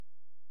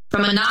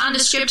From a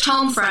nondescript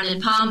home front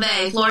in Palm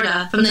Bay,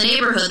 Florida, from the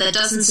neighborhood that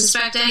doesn't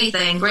suspect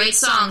anything, great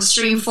songs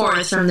stream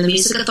forth from the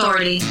Music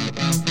Authority.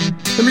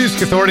 The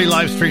Music Authority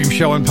live stream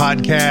show and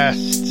podcast.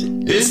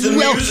 It's the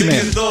Music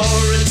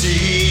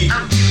Authority.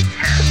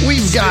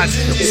 We've got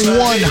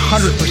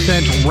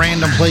 100%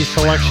 random play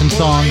selection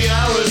songs.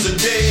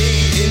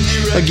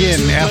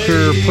 Again,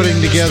 after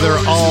putting together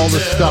all the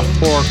stuff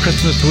for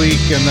Christmas week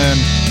and then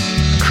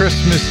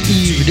Christmas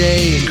Eve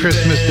day and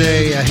Christmas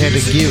Day, I had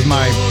to give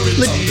my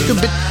little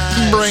bit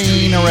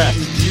brain a rest.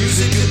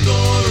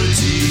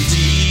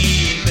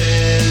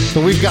 So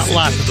we've got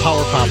lots of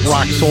power pop,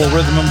 rock, soul,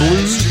 rhythm, and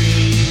blues.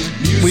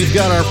 We've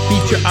got our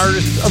feature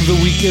artist of the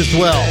week as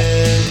well.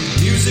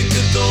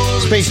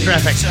 Space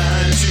Traffic,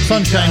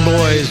 Sunshine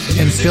Boys,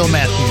 and Phil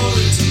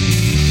Matthews.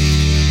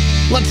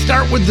 Let's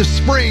start with The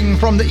Spring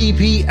from the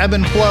EP Ebb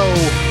and Flow.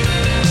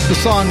 The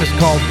song is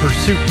called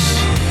Pursuits.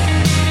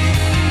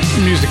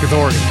 Music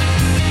Authority.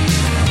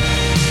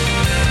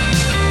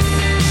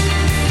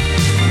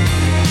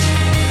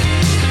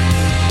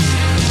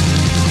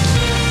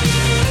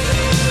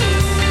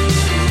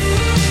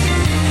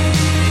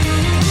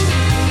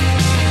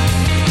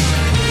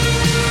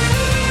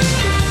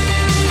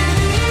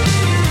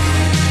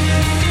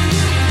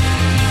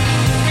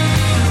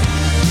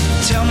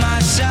 Tell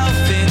myself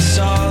it's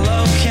all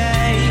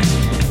okay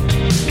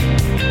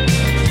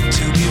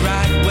to be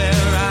right where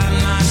I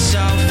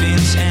myself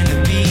intend to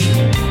be.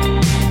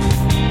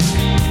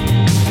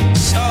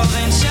 So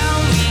then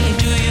tell me,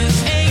 do you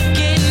think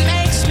it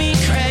makes me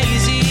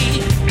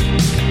crazy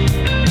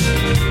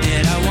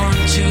that I want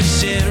to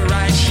sit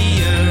right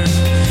here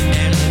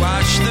and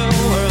watch the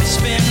world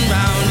spin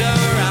round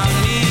around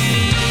me?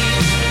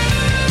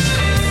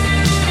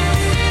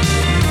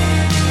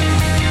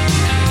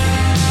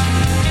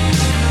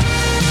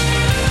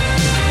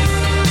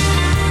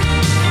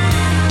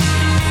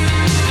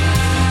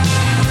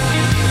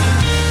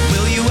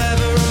 Will you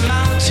ever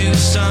amount to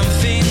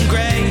something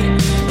great?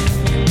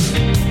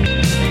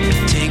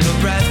 Take a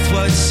breath,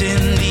 what's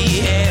in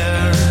the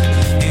air,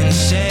 and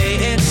say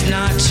it's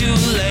not too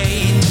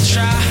late to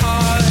try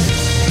hard.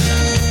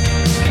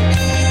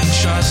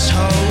 Trust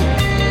hope,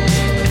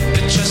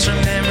 but just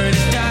remember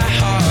to die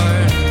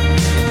hard.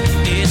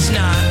 It's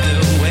not the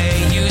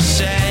way you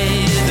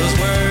say those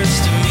words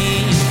to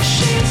me.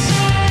 She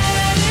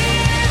said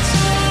it's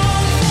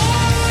all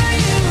for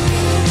you.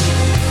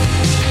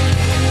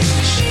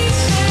 She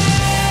said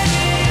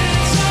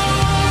it's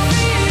all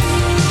for you.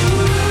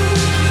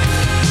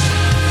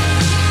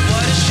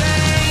 What a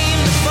shame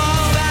to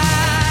fall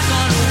back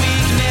on a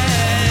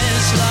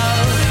weakness,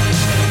 love.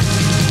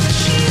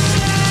 She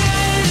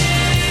said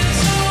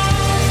it's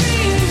all for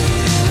you.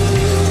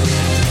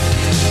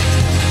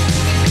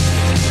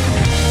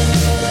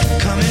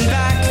 Coming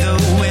back, the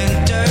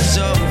winter's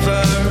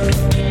over.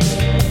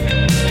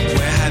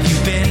 Where have you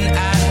been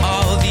at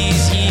all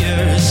these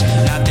years?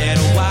 Not there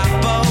to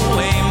wipe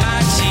away my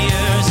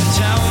tears and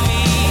tell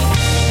me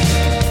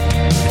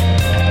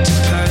to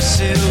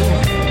pursue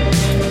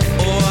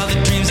all the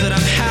dreams that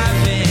I'm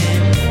having.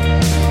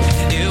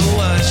 It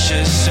was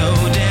just so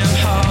damn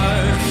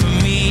hard for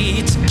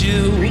me to do.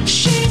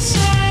 She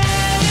said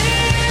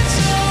it's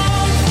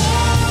all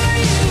for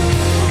you.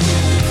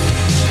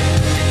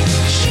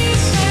 She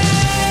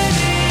said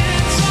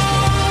it's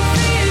all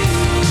for you.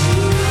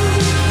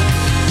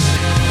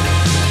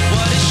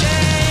 What a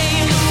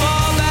shame to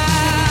fall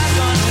back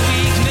on a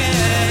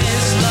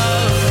weakness,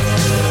 love.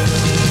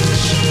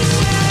 She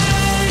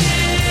said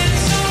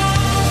it's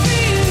all for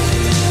you.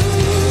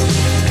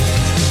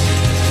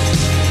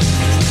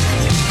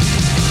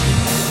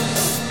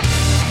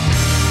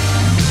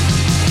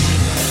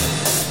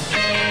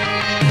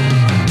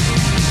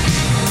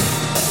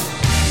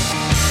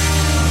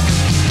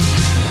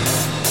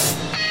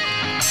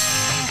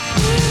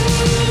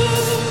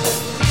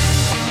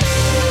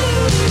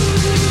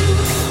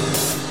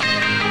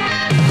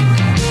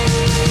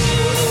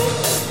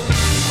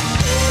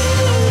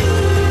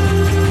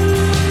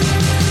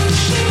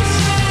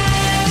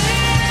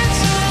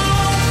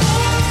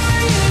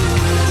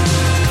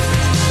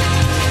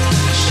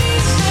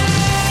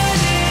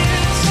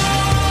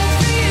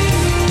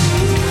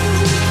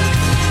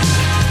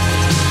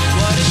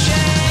 What a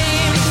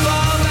shame to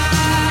fall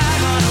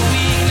back on a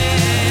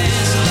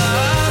weakness,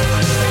 love.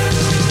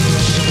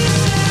 She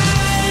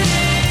said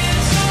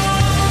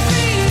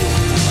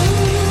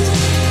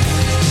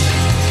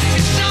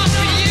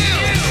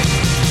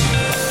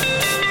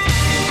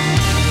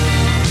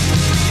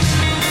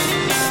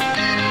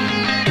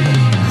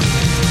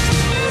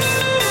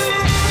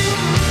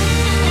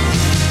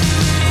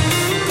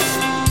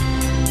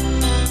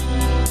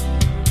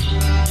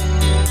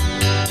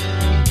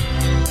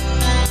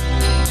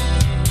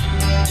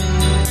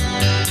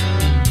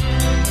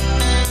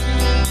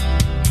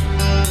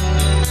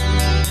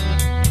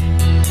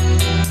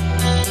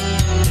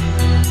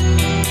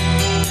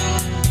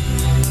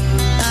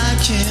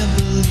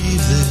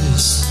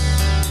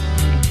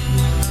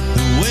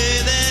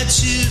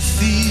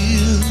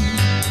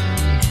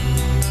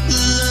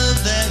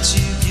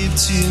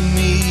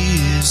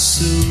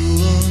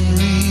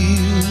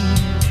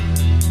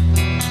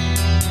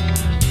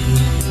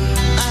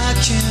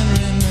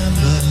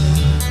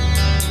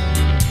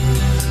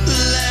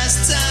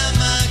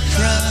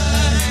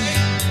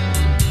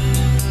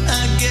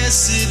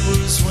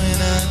was when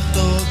I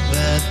thought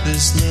that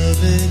this love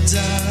had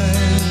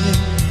died.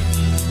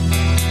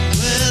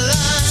 Well,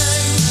 I'm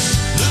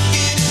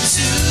looking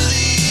into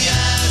the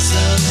eyes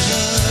of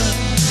love.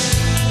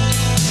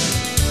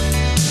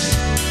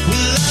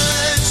 Well,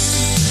 I'm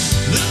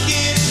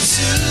looking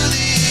into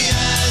the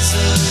eyes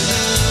of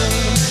love.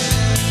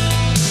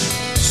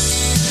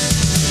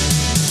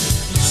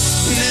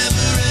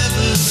 Never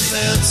ever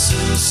felt so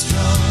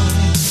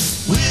strong.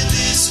 With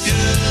this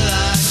girl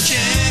I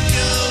can't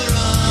go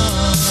wrong.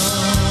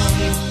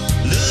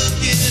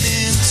 Looking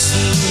into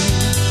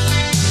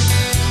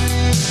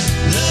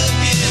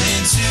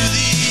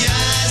the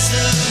eyes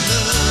of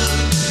love.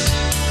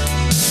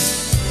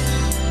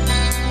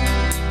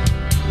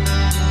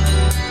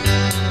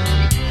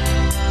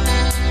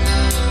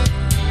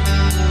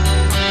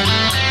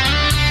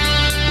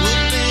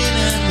 With pain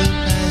and with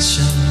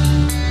passion,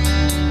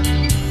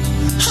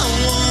 I'm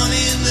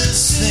wanting the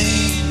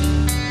same.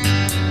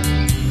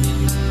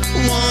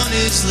 One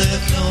is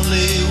left,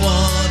 only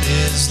one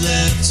is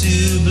left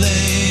to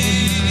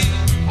blame.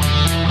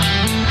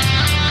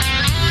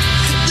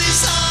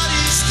 This heart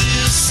is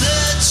still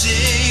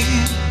searching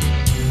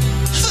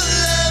for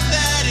love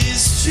that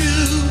is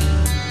true.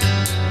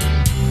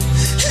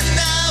 And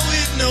now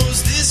it knows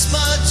this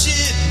much,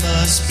 it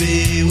must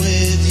be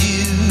with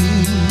you.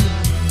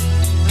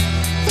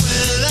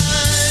 Well,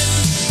 I'm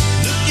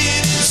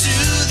looking into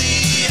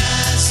the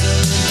eyes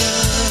of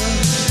love.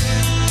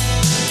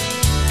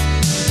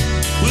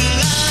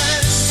 Well,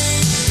 I'm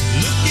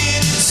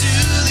looking into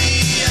the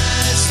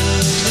eyes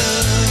of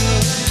love.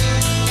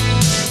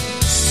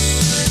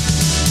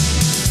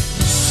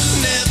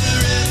 Never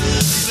ever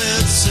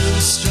felt so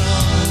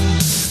strong.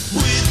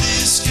 With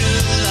this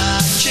girl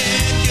I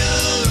can't go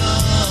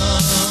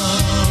wrong.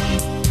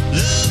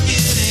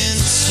 Looking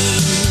into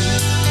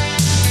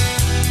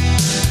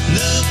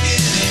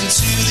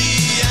the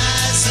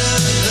eyes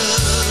of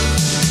love.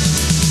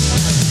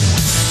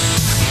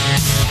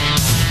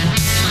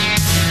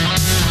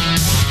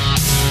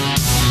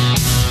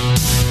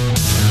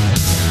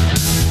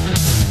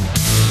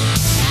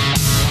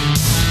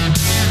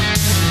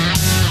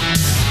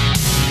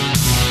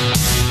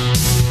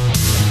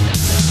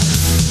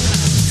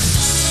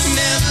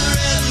 Never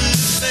ever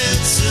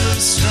felt so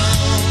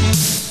strong.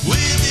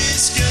 With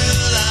this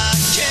girl I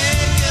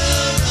can't go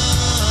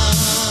wrong.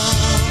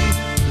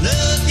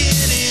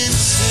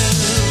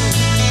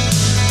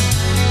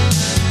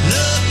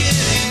 Looking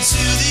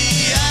into the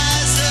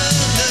eyes of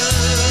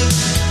love.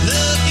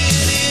 Looking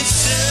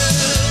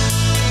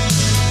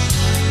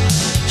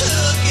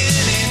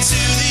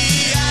into the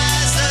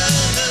eyes of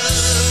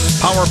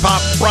love. Power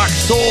pop, rock,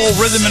 soul,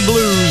 rhythm, and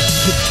blues.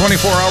 It's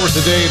 24 hours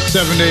a day, it's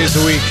 7 days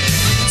a week.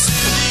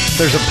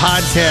 There's a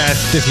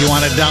podcast if you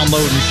want to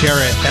download and share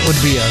it. That would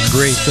be a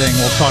great thing.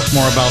 We'll talk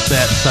more about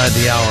that inside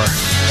the hour.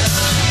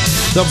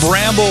 The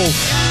Brambles.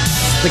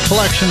 The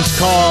collection's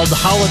called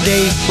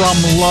Holiday from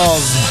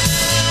Love.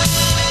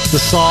 The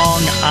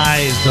song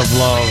Eyes of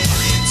Love.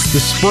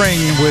 The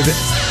Spring with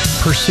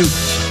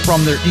Pursuits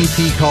from their EP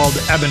called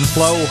Ebb and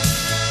Flow.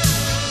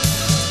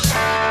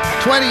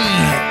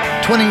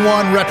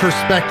 2021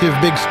 retrospective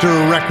Big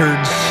Stir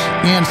Records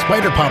and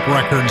Spider Pop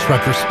Records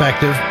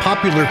retrospective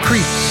Popular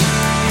Creeps.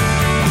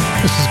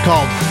 This is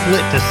called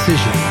Split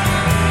Decision.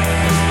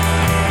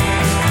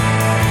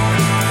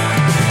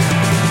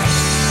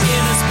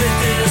 In a split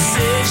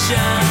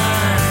decision,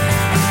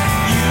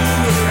 you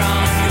were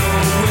on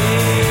your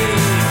way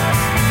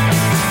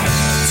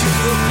to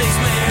a place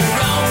where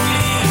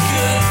only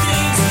good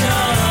things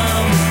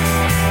come.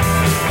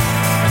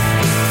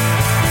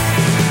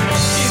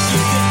 If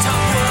you could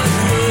talk, what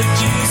would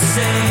you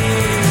say?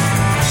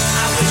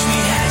 I wish we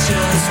had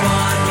just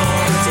one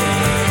more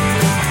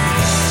day,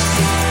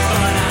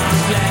 but I'm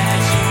glad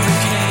you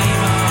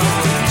came along.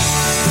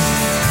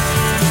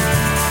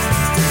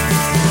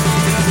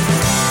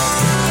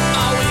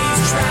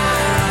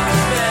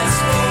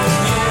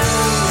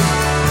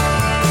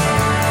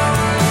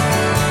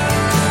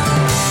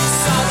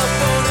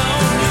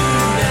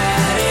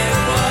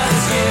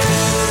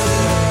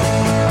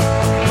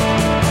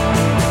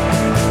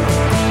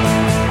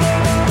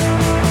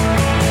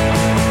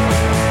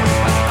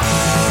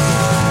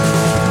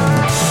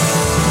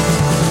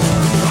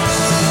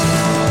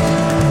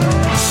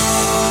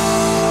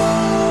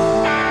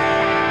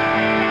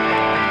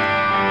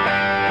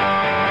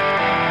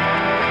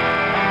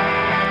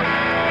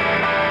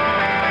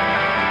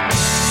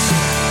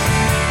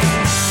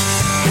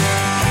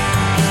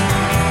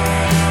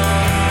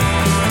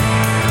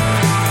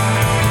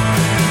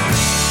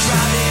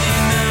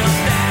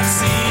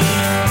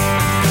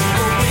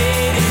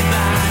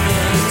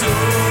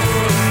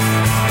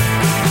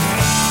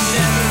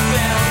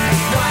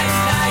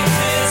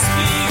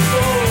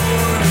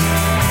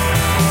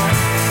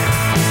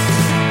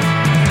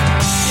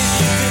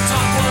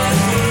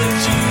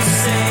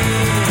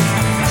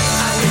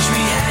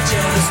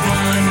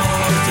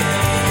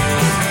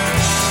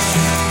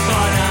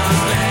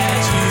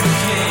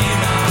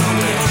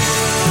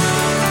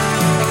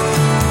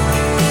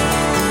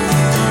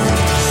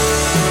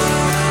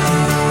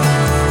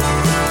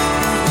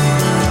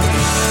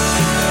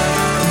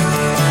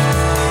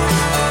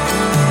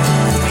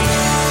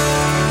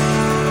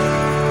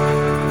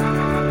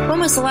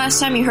 was the last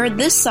time you heard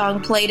this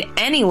song played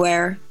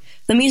anywhere?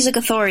 The Music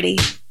Authority.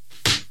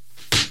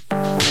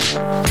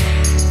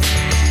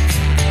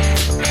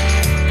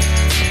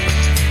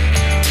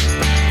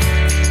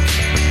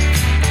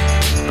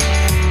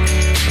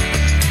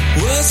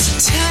 Was a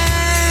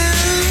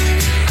time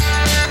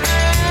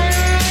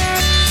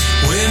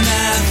when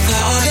I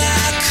thought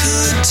I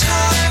could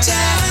talk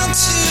down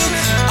to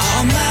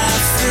all my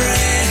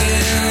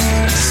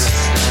friends.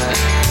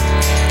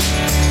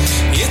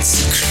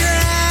 It's a crime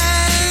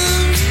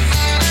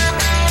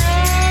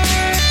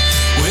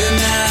when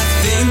I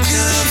think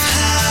of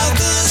how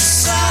the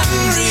sun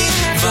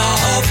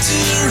revolved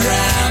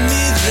around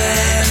me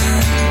then.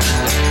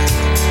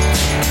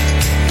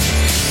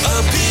 A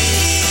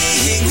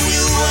big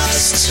wheel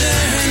was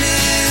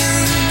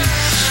turning,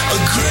 a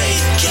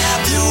great gap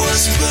that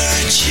was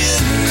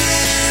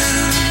burgeoning.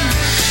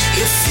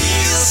 It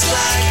feels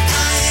like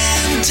I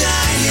am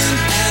dying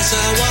as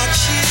I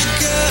watch you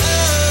go.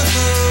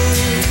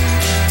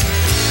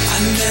 I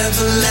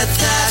never let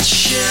that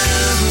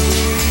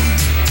show.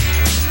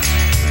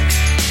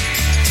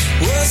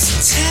 Was a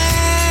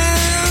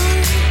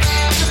time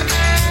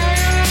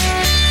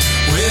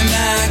when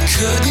I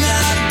could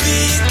not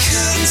be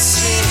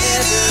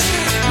considered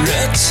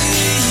red to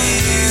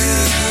you.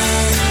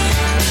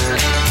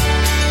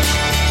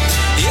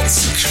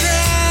 It's a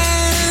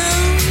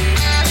crime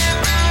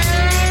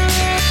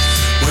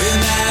when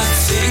I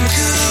think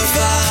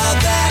of all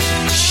that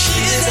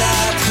shit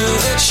I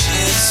put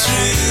you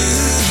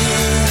through.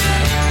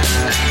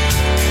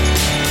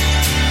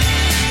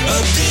 A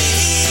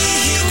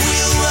big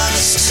wheel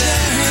was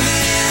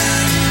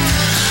turning,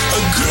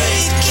 a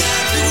great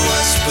gap it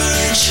was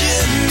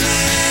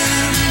burgeoning.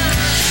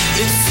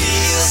 It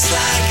feels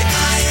like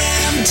I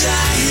am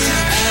dying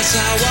as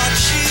I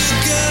watch you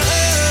go.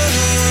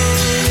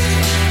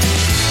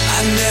 I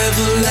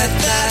never let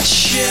that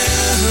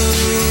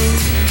show.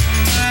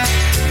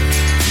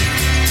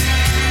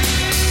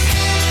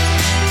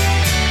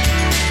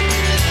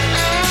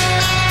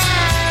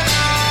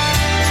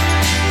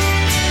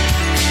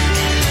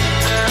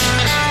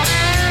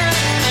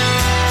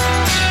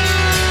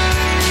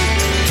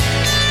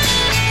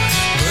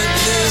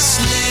 This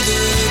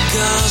little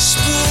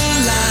gospel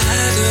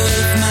light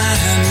of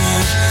mine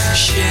won't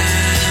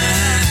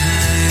shine.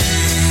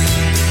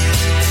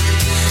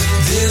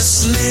 This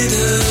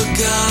little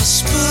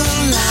gospel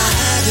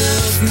light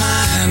of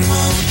mine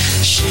won't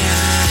shine.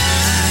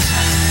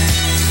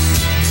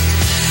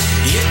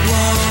 It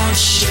won't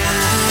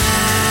shine.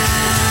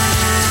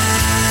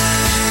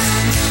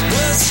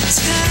 Was a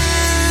time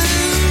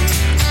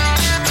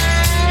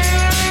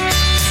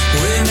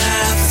when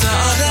I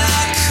thought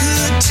I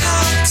could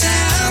talk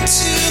down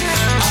to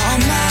all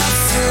my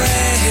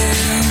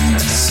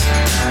friends.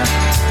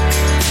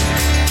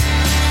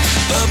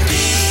 A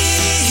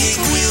big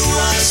wheel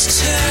was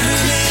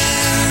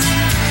turning,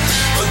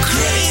 a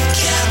great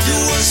gap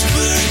was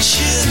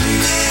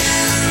burgeoning.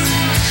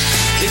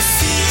 It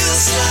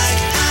feels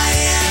like I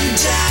am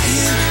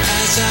dying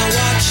as I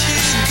watch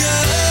you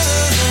go.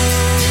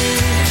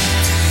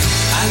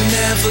 I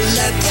never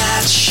let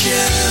that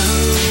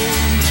show.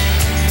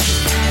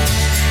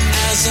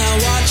 As I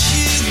watch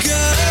you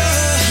go,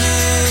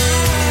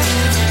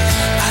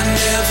 I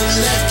never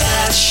let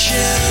that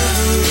show.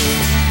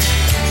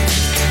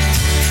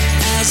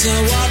 As I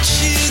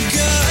watch you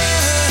go,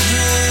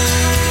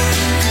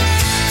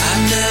 I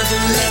never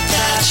let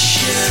that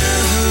show.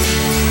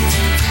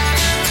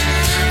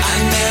 I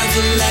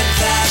never let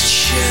that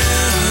show.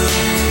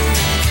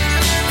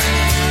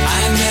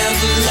 I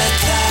never let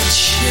that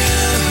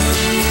show.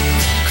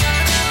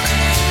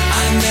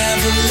 I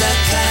never let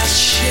that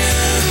show.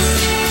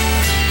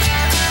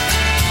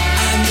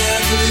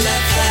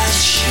 Let that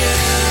show.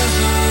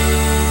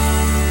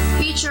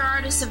 Feature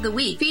Artist of the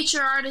Week.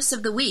 Feature Artist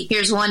of the Week.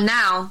 Here's one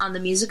now on the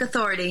Music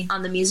Authority.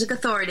 On the Music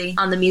Authority.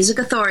 On the Music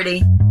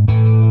Authority.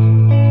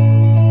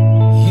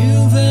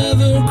 You've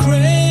ever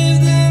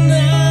craved an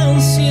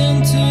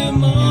ancient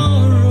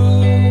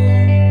tomorrow,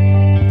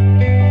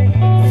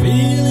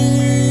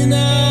 feeling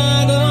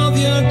out of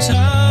your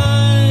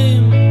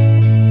time,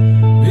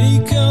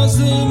 because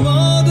the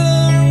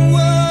modern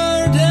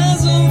world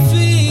doesn't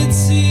fit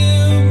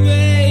you,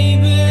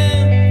 baby.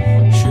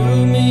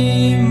 Show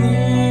me more.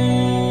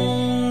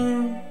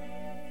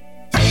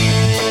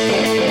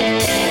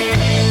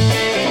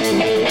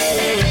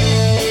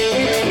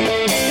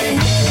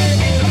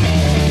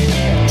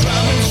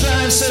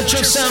 Search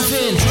of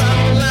something,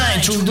 travel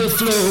line through the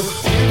flow.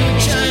 Every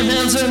time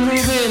hands are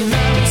moving,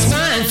 now it's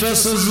mine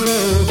fast so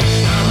slow.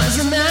 I'm as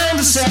an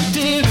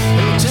undeceptive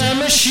time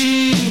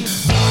machine.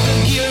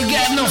 Bottom gear,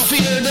 got no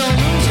fear, don't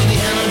lose the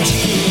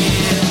energy.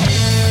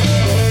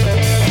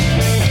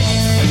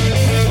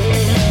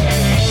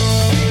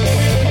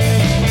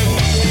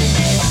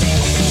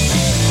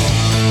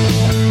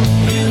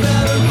 You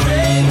never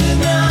crave the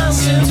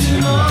dance in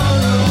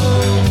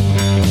tomorrow,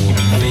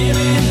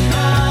 feeling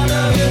out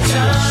of your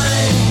time.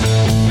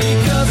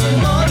 Because the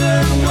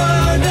modern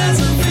world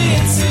doesn't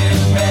fit you,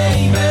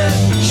 baby.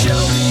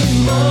 Show me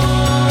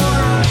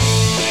more.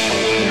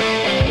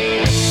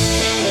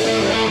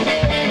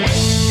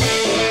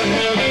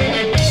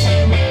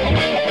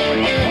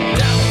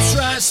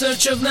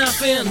 search of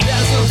nothing,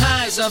 dazzle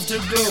highs after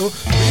go.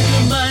 Read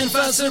your mind,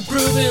 faster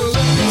proving, look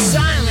at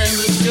silent,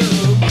 let's go.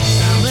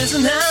 Now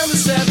listen how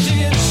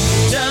deceptive,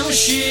 time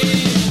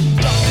machine.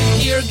 Block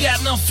the gear,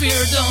 got no fear,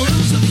 don't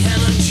lose the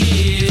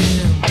energy.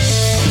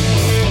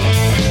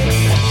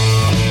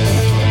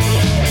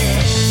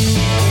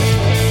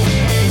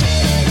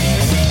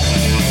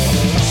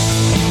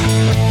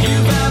 You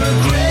have a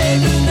great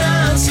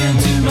announcement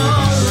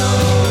tomorrow.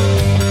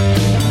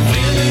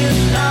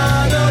 Feeling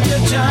out of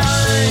your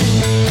time.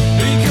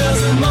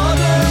 Because the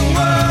modern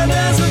world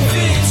doesn't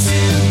fit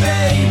you,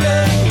 baby.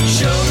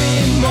 Show me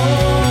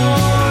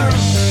more.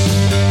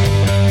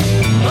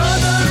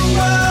 Modern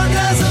world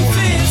doesn't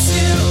fit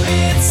you,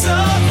 it's so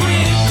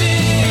creepy.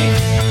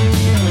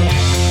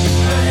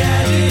 I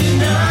had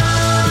enough.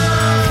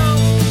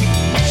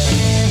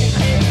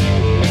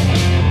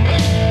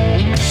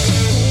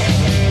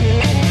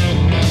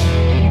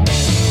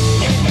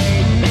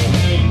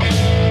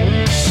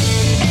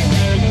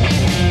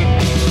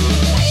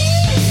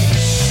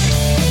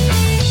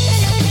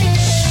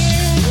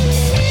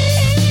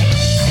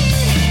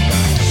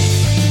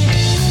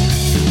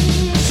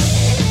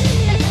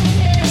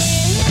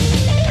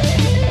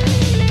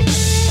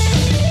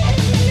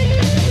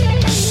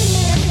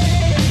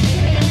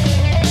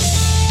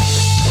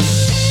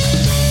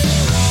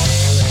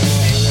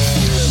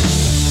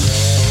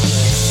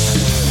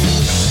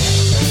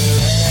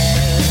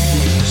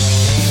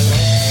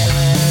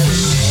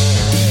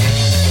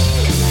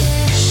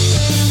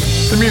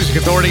 Music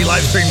Authority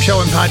live stream show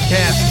and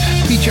podcast.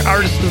 Feature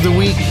artist of the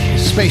week,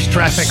 Space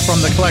Traffic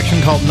from the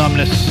collection called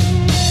Numbness.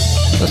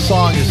 The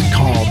song is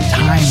called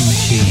Time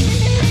Machine.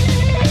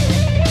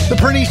 The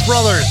Pernice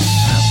Brothers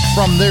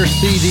from their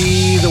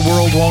CD, The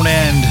World Won't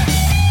End.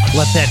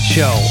 Let that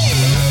show.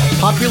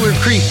 Popular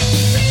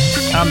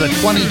Creeps on the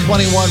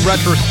 2021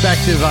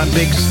 retrospective on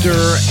Big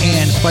Stir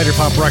and Spider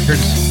Pop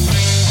Records.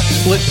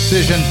 Split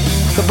decision.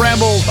 The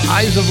Brambles,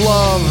 Eyes of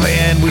Love,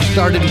 and we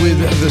started with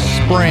The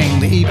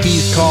Spring. The EP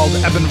is called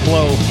Ebb and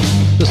Flow,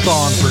 the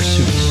song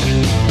Pursuits.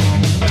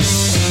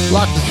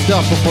 Lots of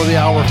stuff before the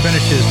hour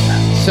finishes.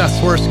 Seth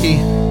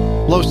Swirsky,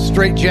 Los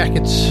Straight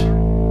Jackets,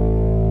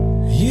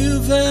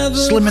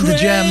 Slim and the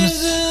Gems,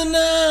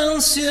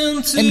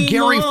 and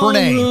Gary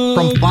Fernay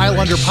from File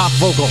Under Pop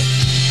Vocal.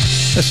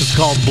 This is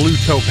called Blue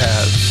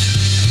Topaz.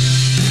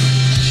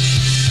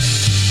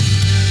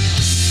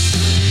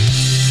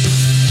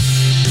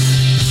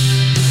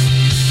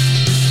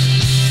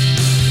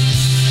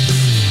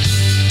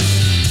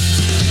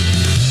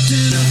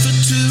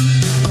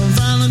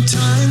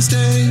 Valentine's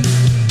Day,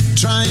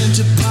 trying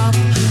to pop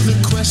the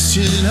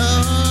question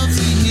of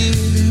the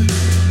year,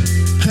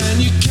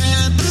 and you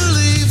can't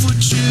believe what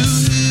you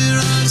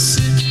hear. I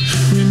sit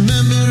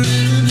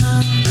remembering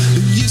how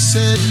you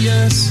said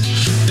yes,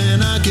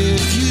 and I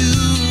gave you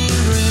a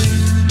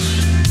ring.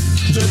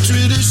 The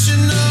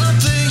traditional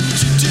thing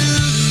to do.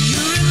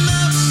 You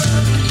remember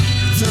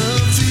the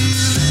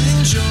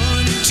feeling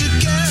joining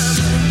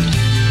together,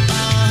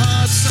 our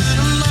hearts and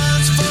our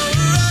minds forever.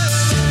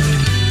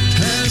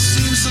 And it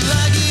seems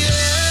like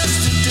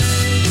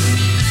yesterday,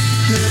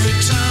 every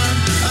time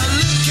I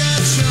look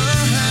at your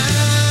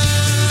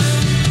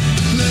hand.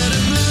 Let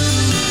it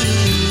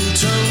blue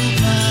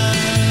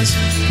topaz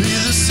be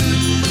the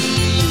symbol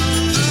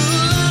of the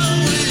love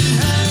we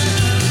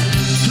have.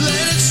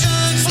 Let it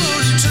shine for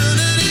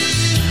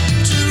eternity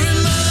to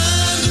remind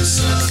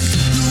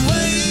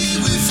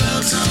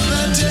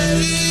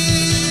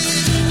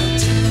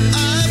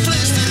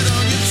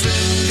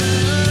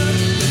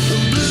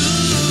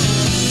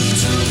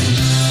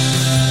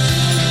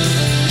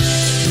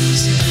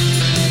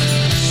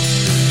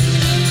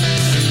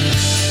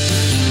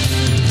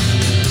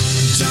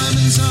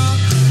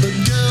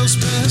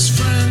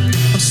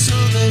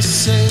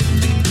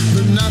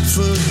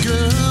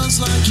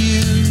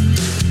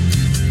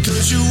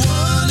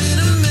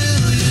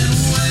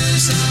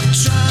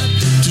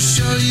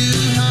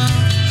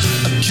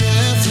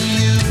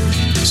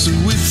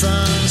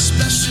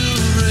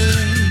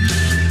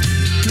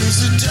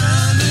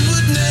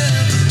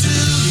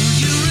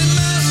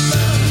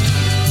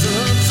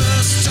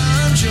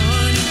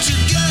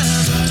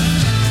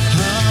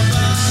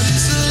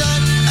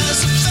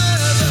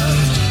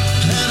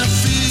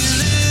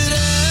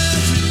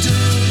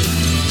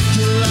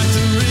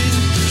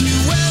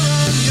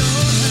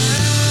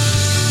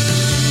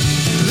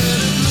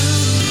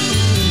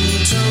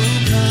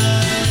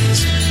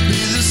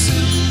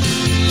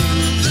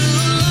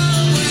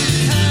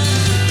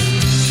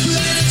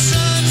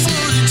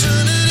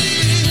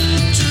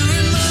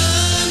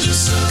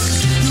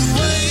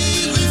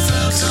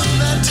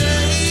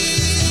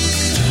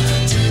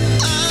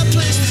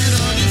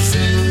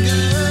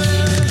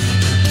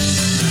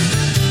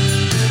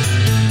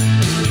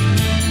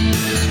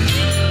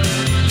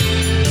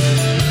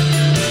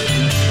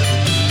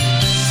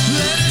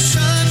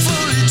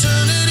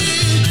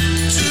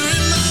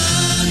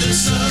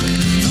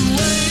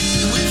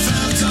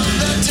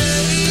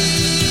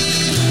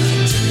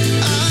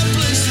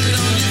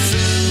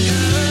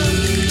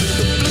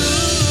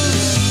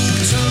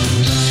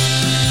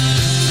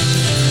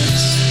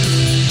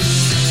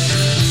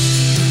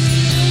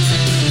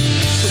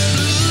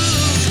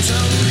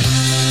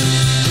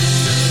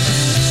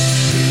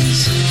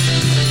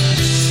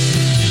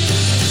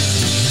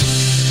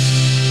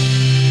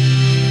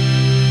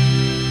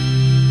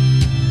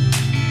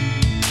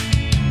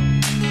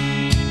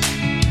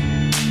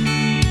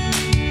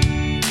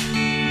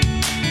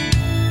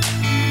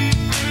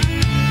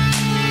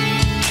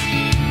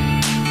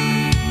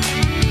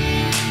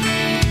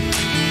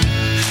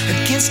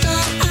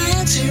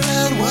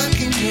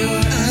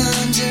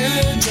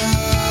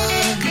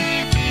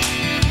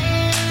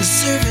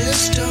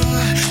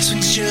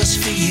just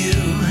for you.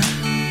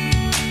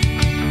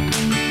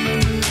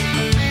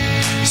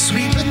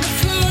 Sweeping the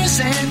floors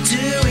and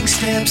doing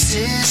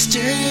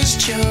stepsisters'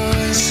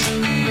 chores.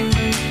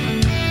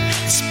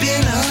 It's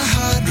been a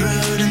hard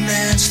road and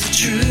that's the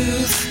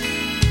truth.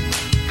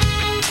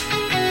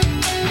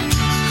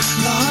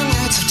 Long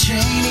nights of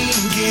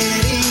training,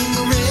 getting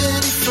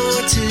ready for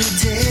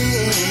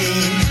today.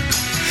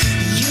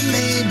 You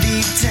may be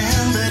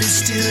down, but it's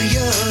still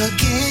your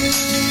game.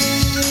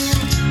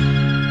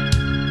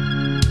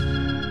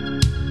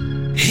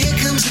 Here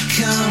comes a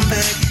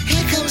comeback,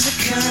 here comes a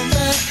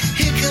comeback,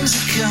 here comes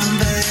a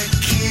comeback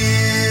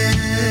kid.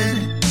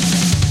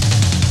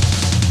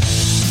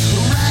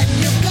 Riding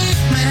your back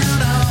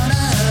mount on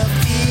a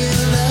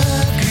field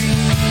of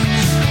green.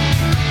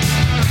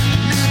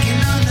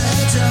 Knocking on the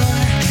door,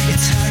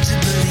 it's hard to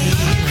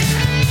believe.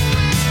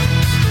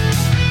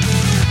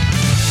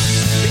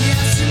 The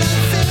odds do not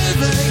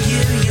favor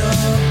you,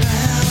 you're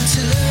bound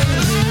to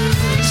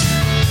lose.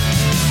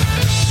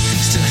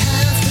 Still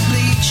half the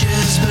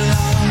bleachers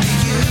belong to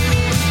you.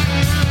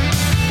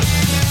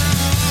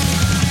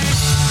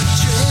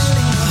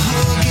 Trailing the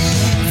whole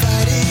game,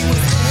 fighting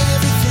with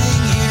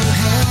everything you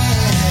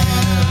have.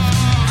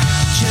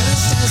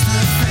 Just as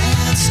the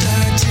fans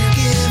start to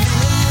give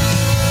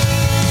in,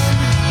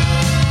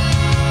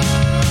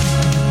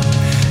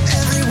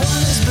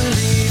 everyone is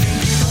believing,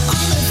 people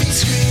on their feet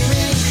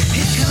screaming,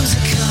 here comes a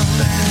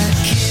comeback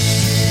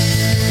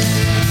kid.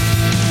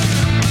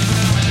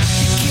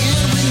 You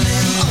can't win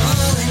them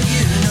all and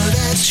you know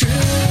that's true.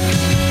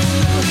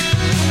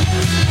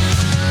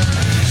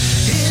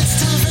 It's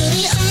time for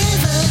the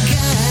other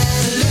guy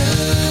to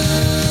lose.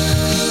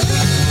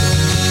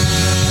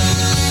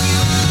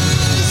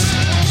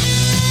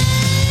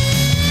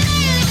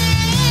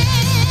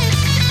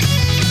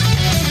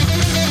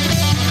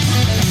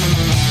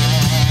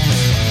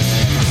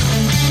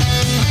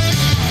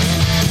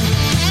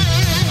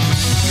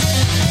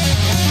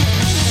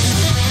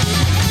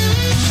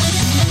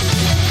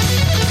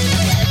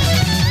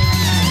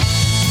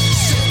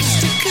 Seconds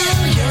to go,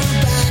 your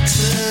back's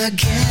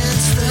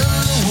against the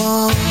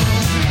wall.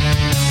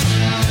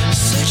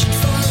 Searching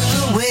for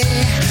a way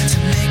to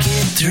make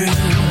it through.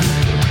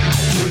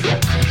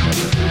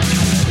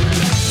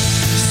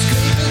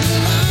 Scraping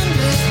along,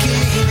 the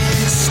game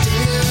is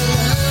still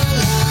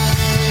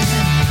alive.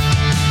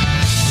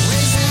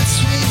 Where's that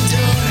swing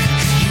door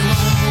you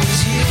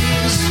always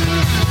use?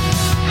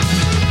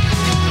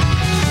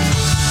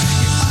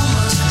 You're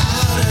almost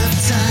out of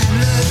time,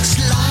 looks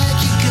like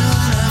you're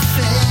gonna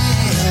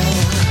fail.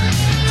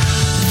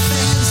 The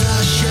fans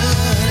are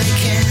sure they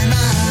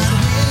cannot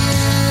win.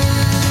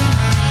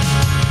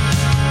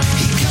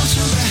 He comes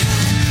from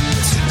behind,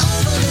 puts it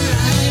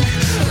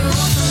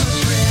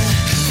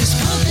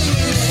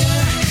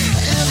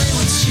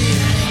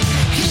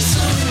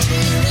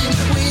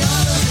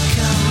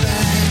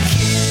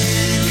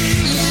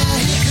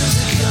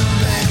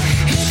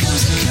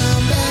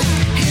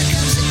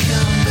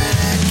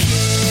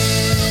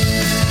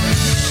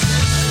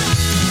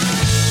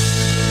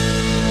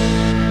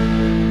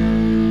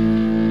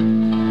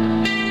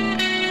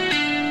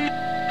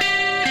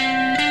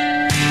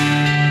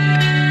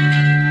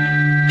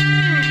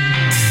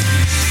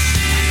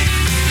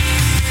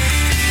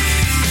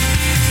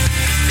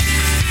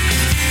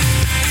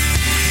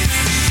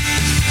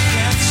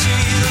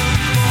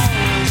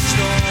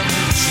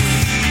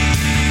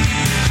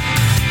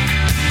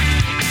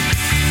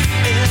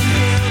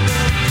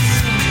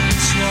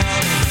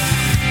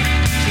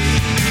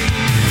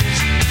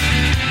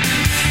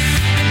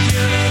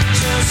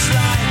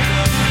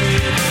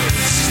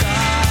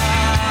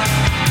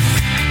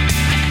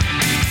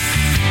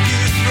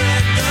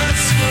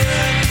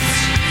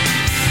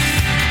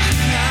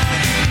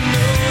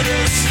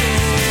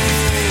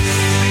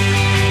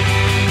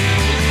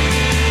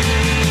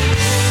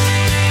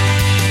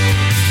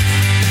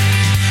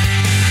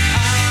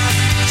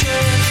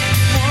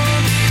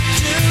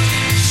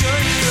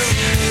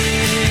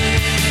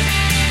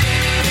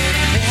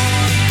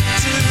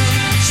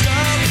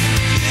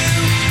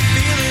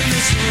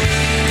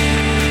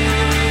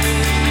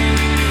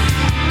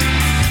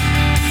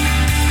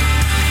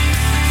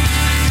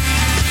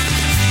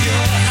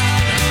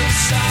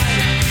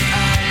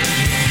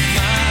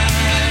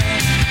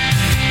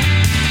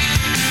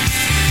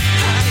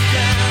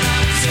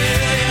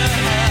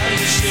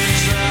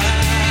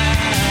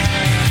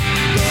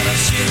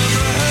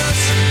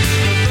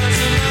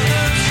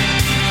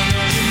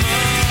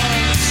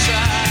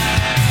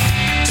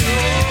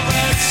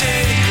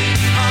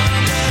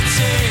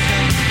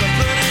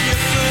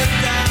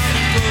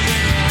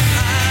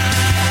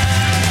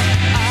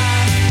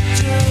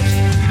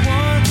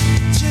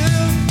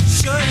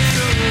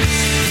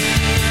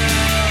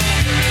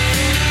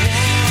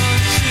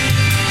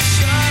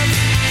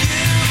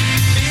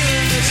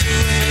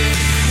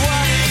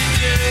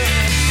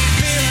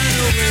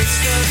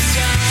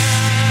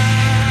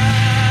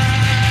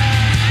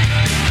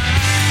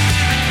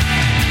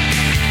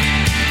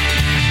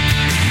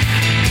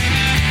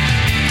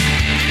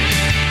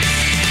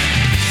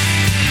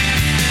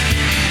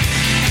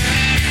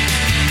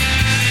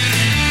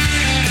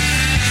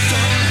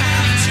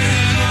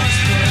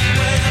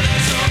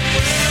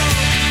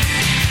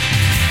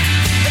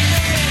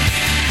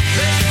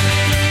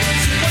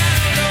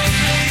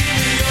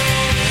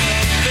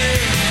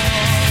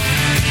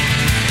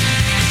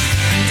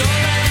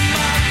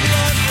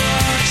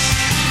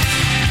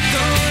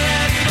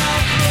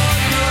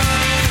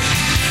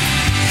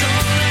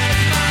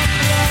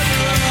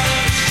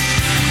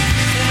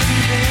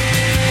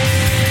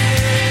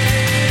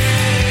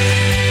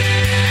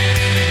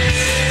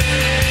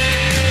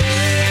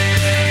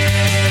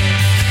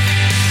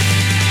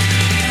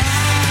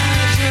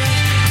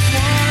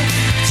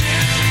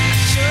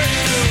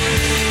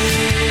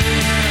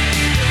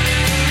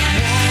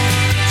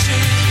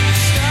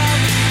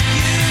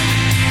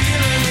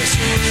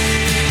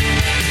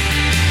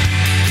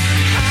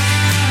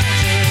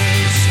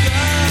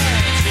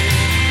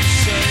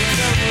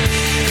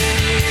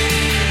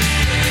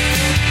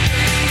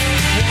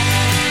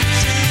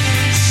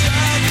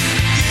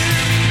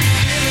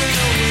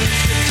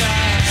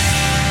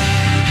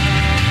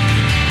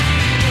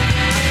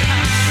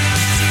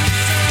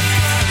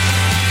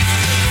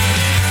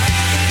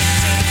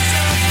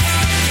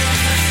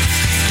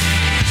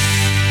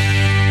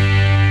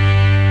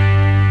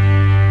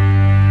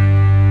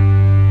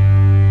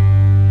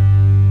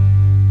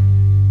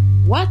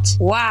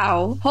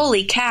Wow,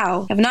 holy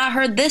cow. I've not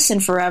heard this in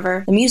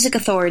forever. The Music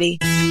Authority.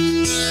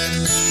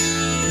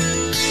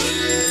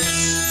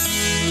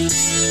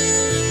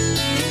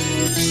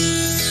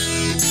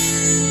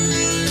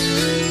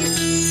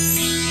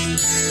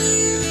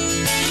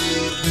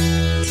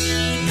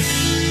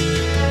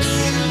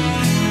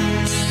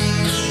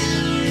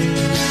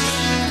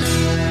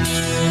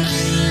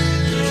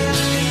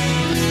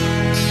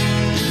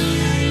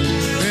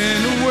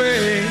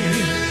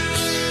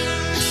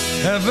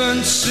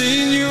 Haven't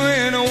seen you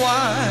in a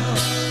while.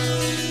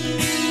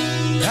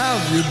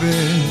 How've you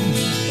been?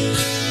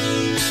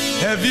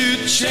 Have you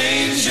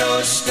changed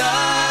your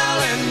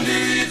style? And do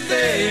you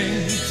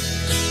think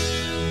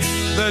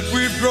that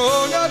we've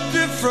grown up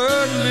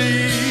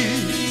differently?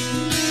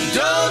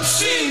 Don't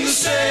seem the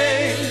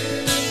same.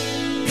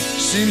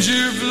 Seems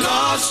you've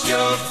lost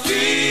your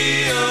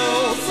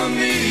feel for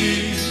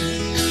me.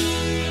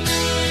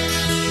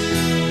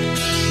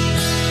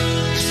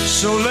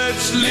 So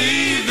let's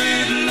leave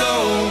it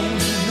alone,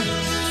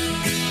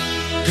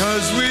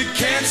 'cause we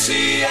can't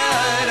see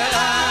eye to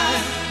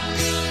eye.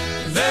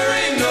 There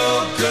ain't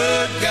no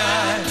good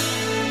guy,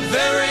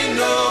 there ain't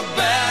no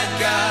bad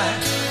guy.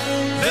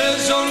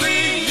 There's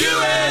only you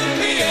and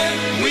me,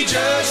 and we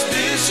just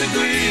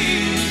disagree.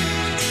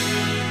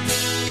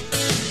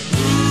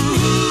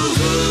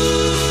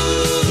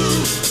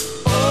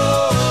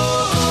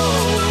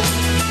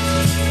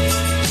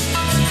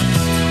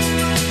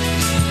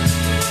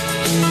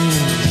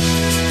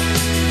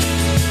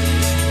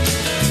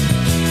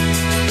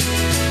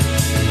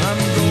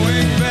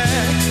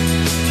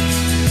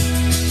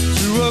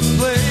 A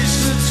place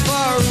that's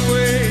far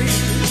away.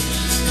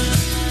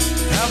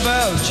 How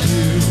about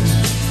you?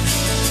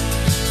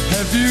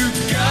 Have you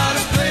got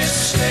a place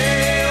to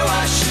stay?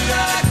 Why should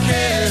I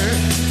care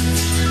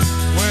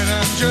when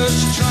I'm just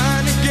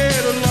trying to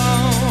get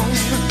along?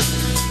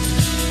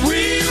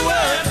 We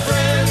were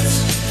friends,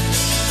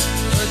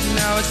 but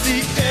now it's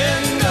the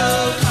end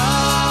of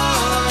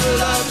our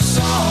love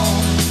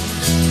song.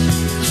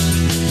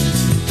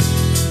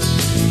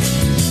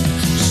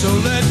 So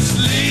let's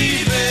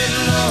leave it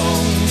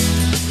alone,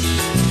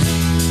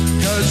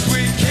 'cause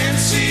we can't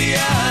see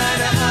eye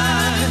to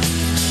eye.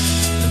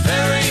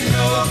 There ain't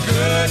no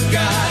good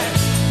guy,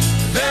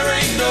 there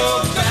ain't no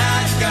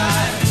bad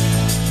guy.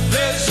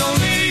 There's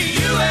only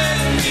you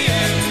and me,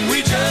 and we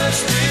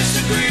just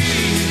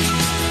disagree.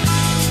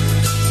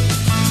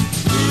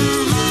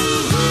 Ooh,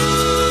 ooh,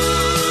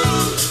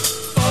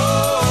 oh,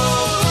 oh.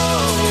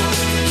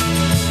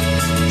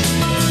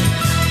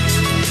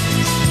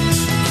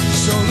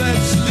 So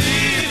let's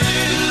leave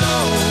it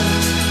alone,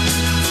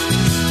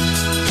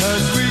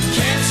 'cause we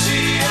can't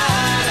see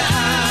eye to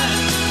eye.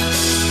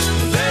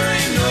 There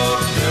ain't no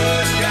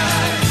good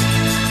guy,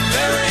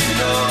 there ain't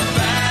no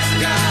bad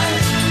guy.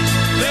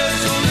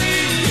 There's only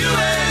you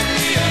and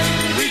me, and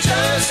we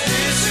just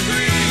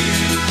disagree.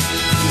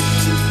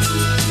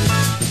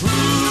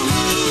 Ooh,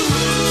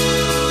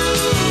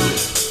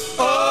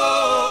 oh,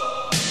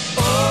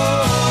 oh.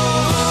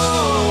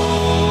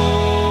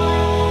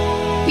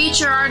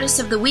 Feature Artist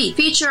of the Week.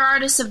 Feature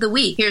Artist of the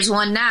Week. Here's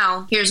one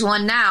now. Here's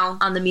one now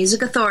on the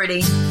Music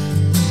Authority.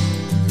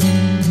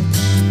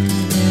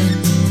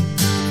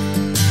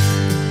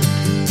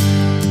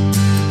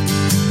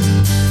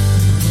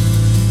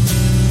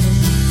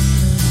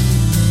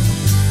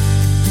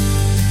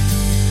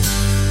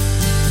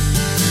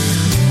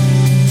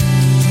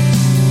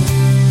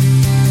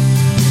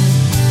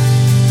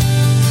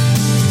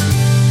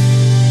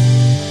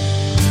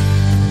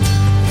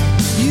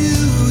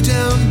 You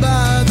down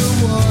by the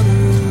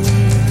water,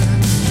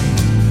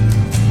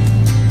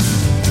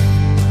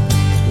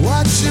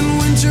 watching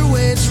winter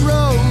waves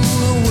roll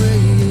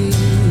away,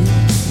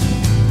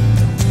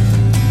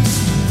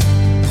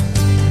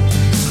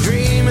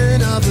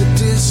 dreaming of a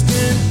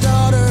distant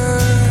daughter,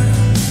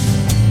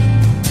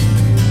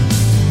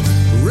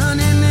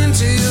 running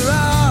into your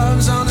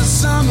arms on a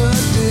summer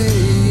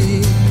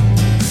day.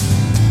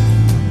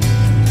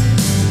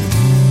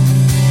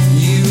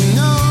 You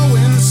know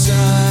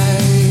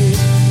inside,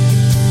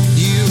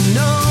 you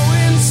know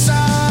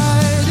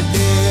inside,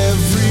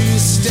 every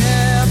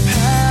step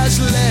has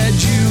led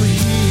you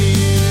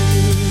here.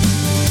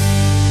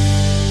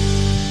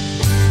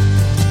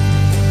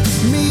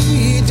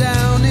 Me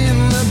down in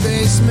the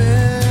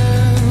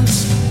basement,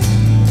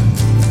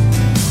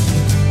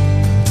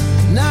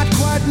 not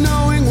quite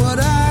knowing what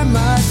I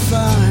might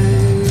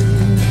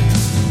find,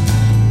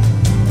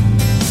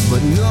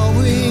 but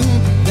knowing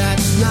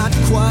that's not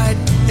quite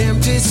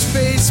empty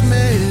space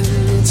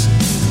meant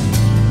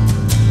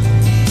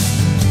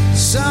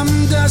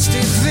some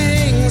dusty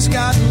things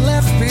got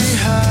left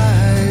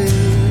behind.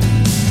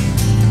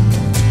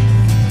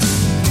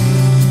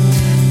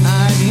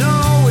 I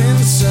know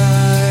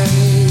inside,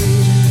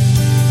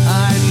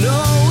 I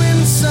know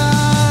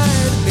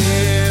inside,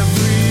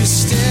 every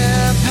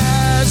step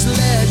has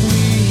led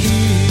me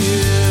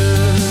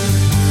here.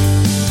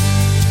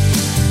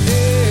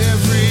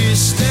 Every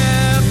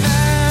step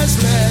has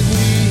led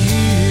me here.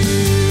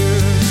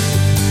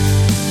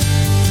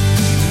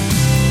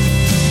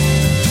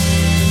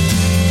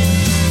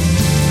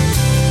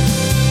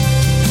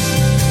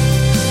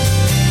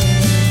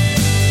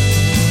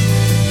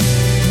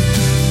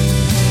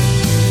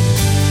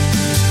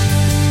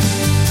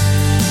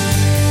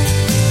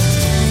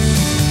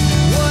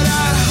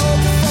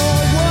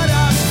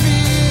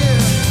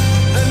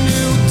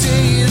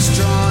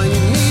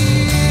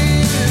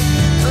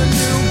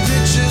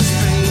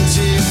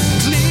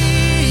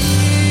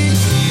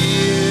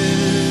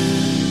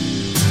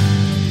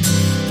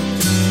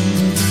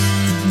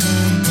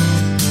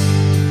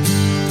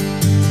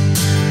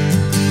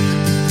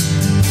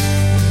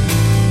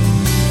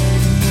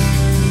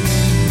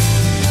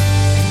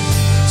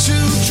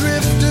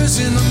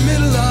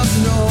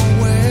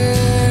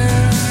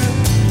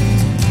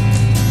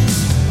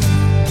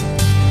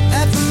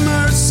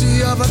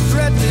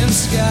 threatening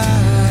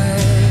sky.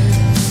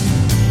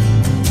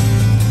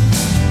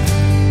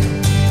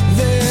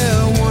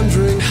 They're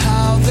wondering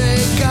how they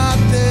got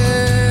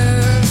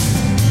there,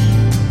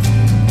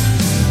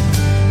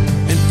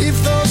 and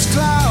if those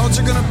clouds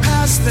are gonna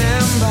pass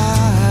them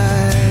by.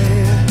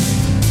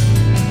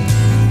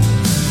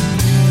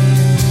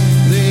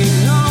 They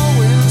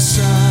know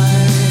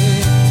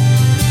inside,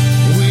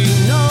 we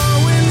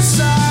know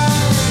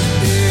inside,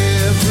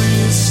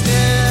 every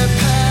step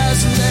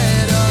has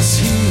led us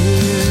here.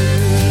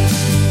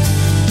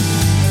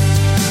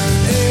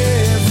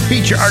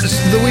 Feature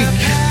Artist of the Week,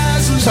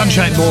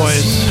 Sunshine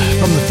Boys,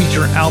 from the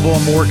feature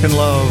album Work and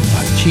Love,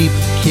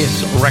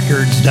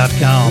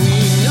 cheapkissrecords.com.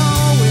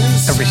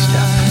 Every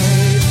step.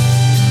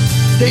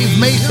 Dave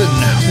Mason,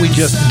 We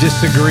Just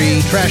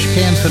Disagree. Trash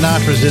Can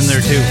Sinatra's in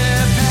there too.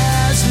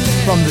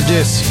 From the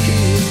disc,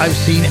 I've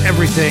Seen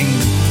Everything.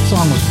 The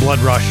song was Blood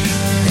Rush.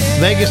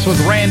 Vegas with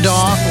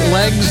Randolph,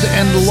 Legs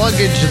and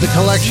Luggage, the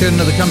collection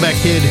of the Comeback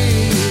Kid.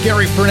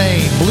 Gary Fernay,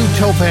 Blue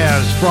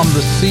Topaz from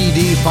the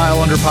CD file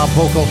under Pop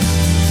Vocal.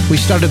 We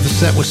started the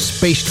set with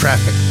Space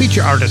Traffic,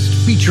 feature artist,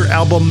 feature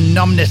album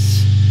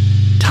Numbness,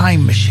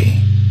 Time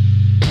Machine.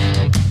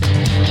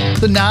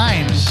 The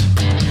Nines.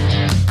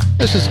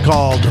 This is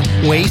called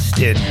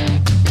Wasted.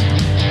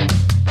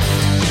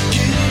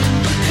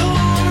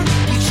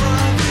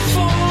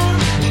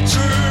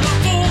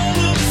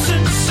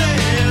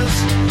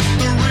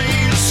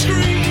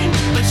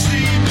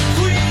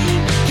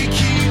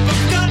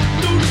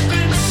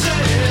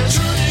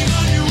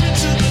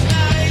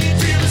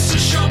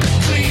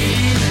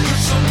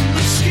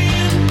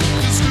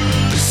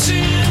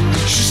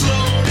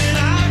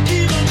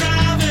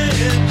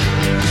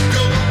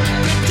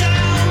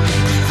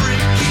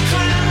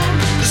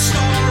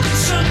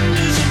 Sun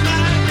is a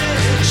man.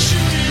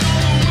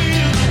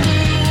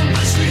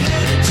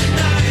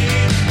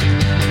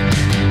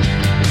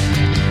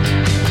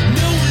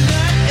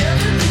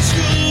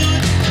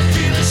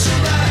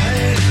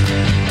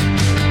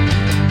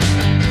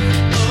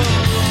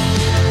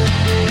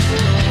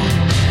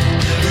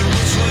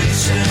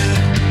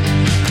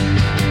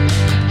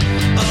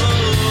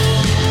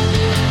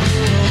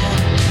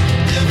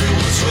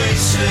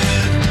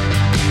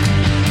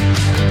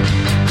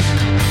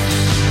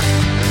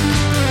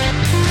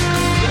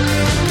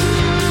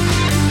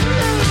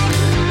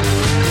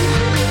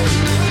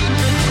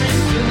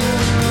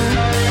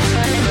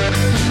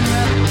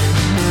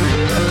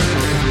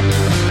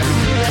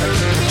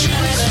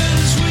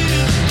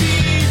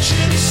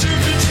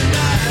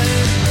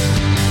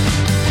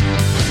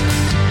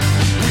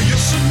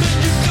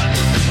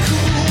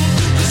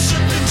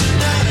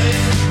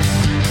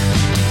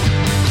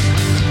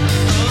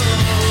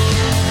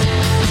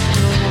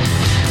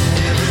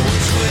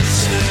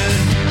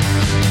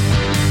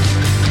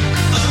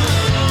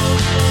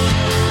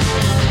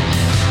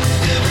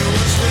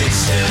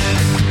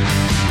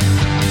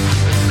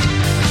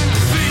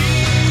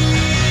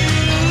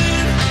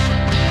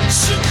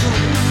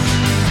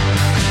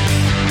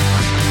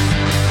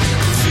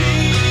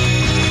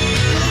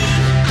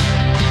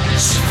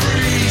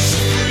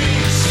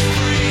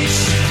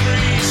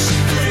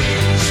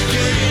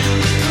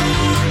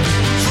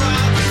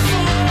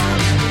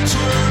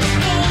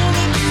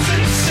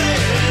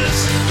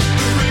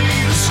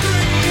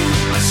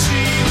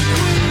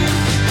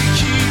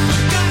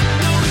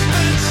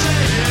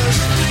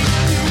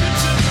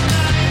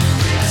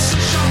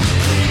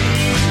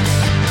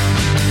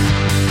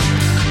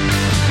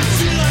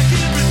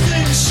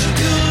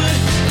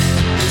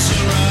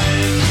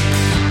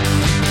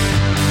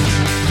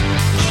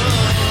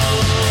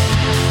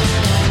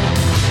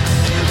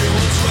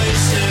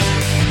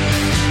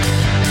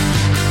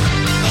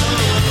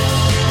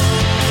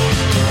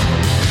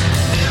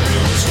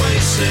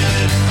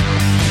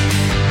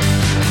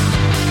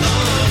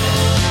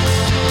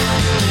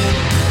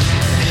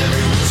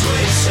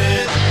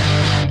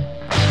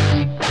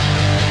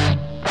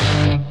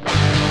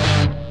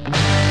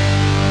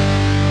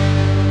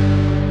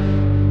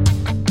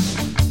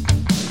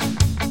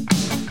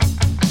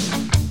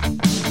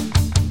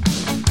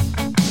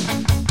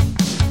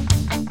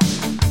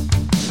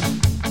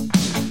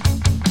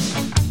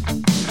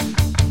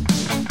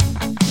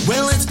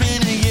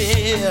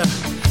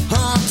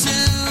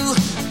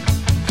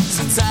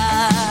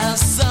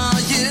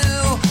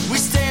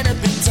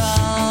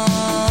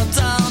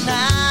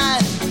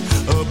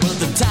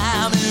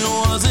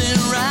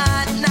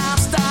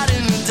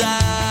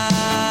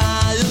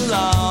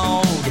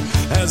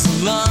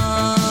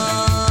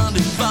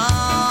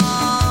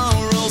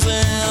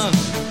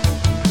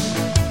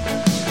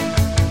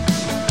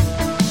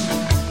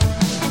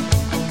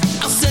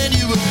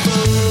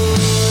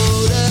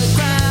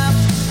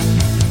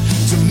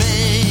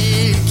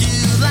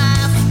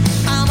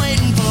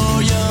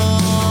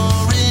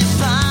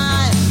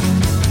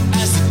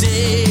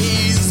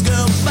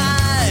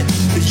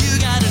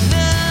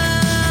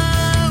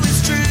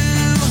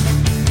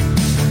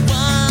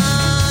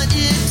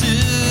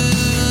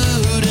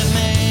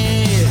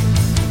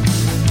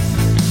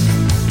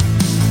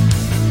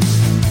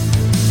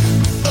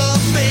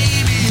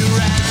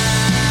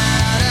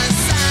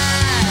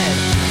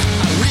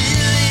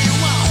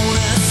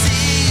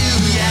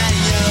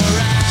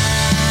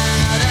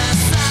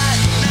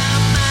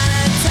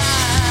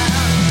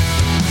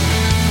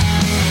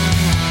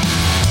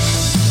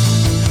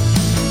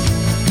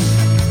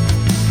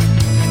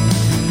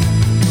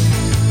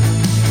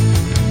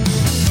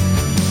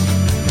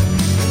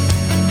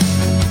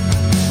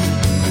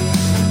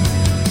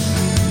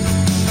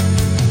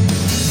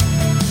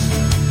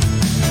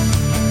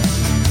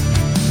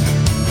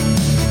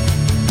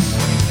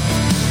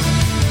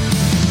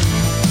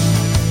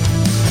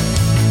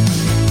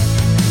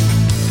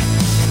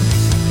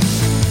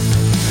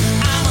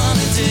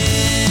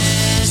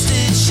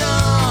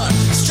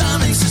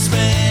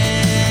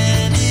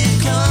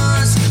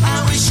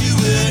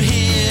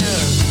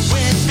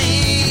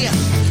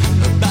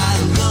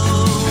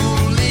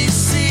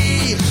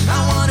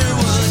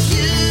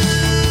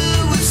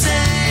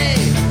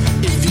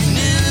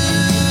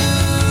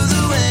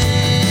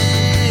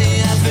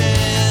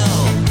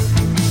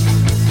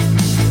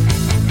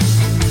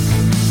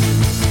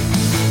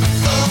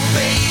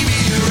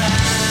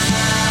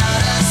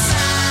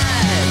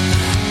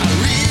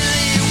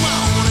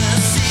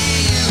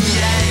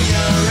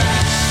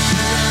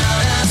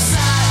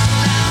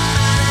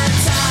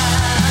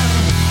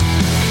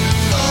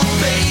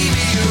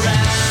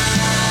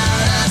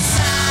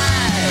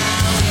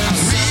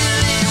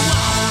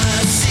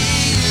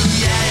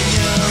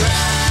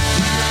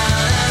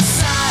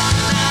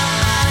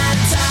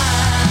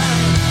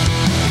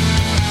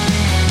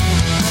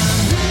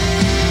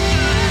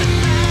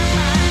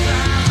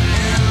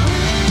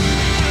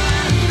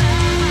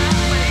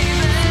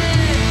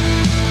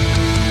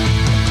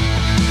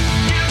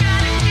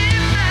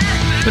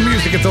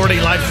 Music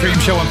Authority live stream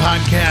show and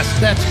podcast.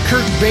 That's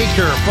Kurt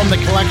Baker from the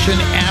collection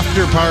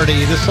After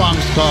Party. The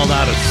song's called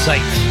Out of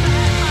Sight.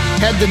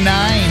 Had the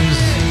Nines,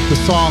 the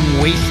song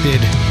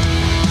Wasted.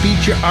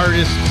 Feature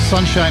artist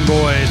Sunshine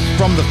Boys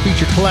from the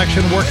feature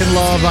collection Workin'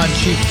 Love on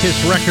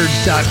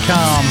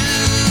ChiefKissRecords.com.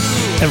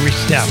 Every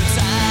Step.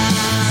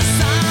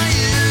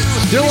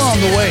 Still on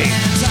the way,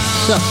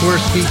 Seth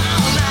Swirsky.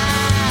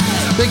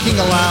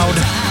 Thinking Aloud.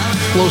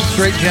 Flow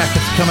Straight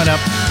Jackets coming up.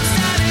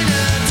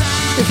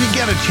 If you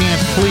get a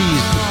chance,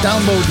 please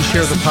download and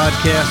share the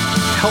podcast.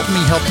 Help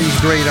me help these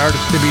great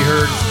artists to be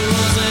heard.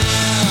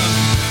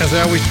 As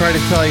I always try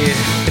to tell you,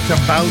 it's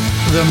about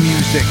the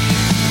music.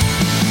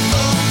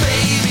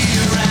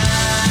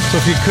 So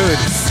if you could,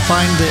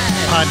 find the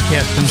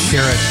podcast and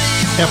share it.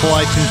 Apple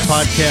iTunes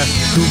Podcast,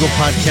 Google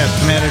Podcast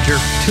Manager,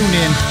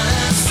 TuneIn,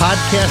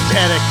 Podcast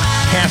Addict,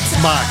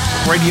 CastBox,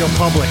 Radio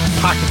Public,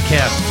 Pocket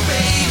Cast,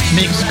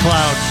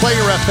 Mixcloud,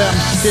 Player FM,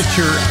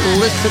 Stitcher,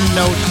 Listen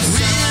Notes,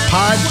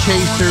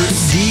 Podchaser,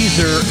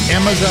 Deezer,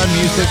 Amazon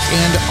Music,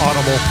 and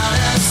Audible.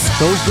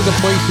 Those are the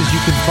places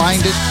you can find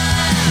it,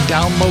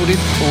 download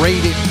it,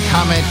 rate it,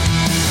 comment,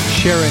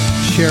 share it,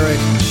 share it,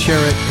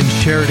 share it, and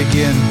share it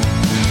again.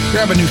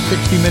 Grab a new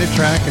 60-minute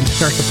track and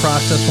start the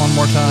process one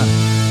more time.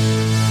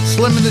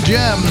 Slim and the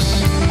Gems.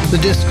 The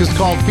disc is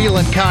called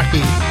Feelin'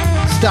 Cocky.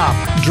 Stop,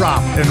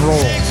 drop, and roll.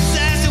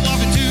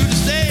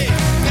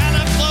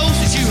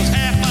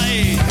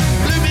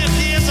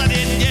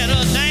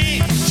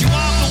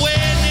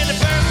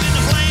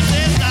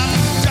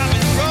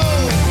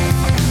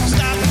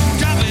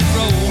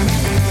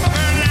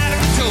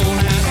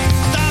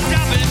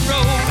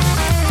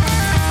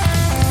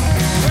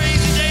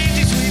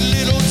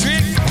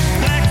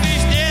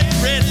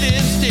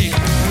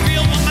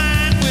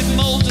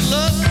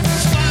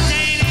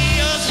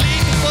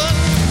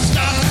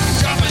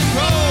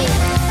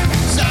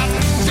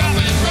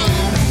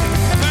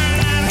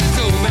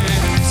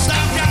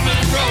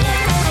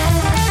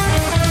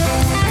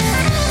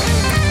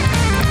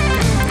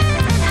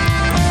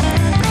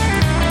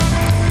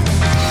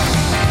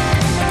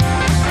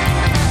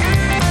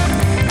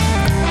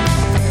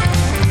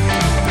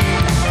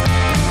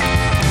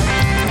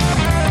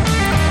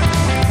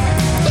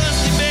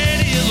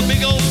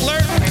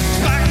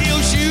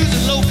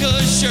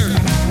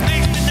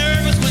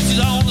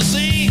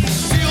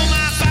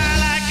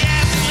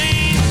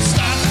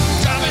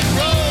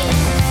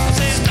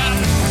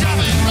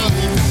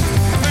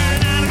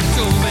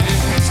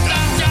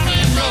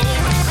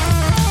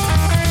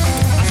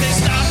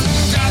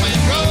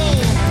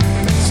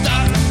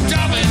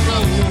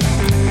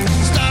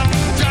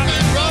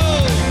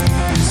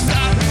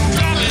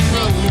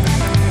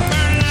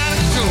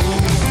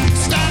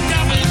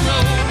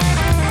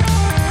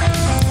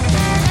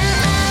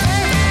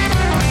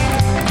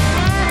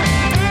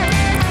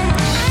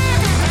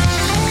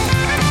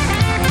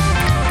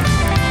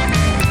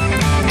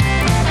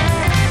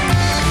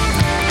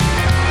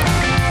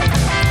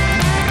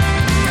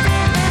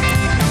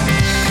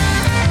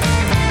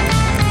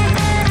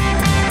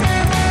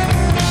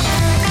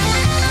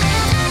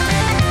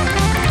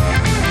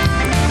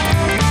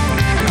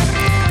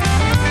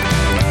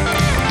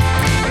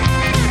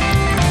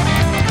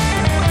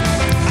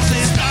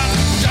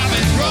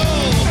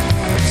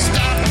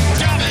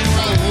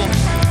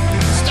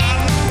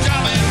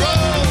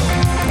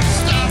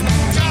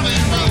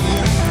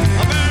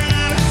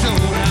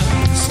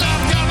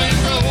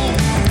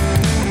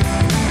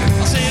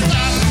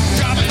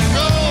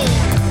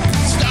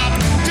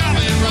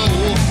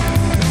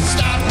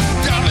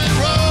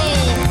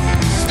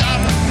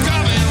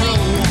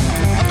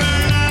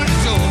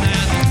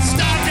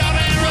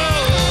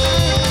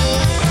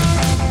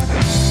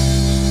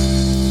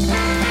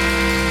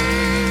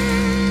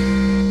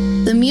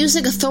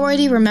 Music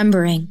Authority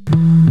Remembering.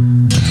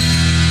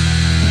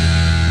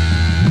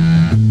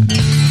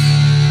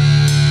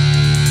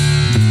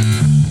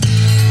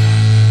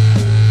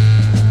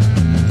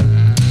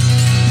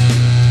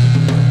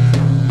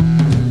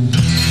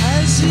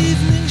 As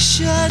evening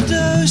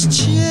shadows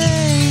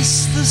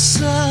chase the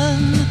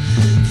sun,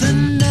 the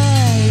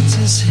night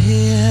is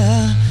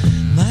here,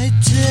 my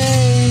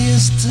day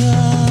is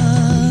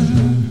done.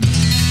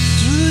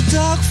 Through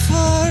dark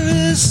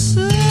forests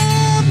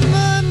of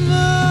my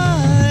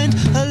mind,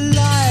 a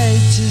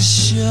light is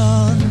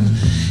shone,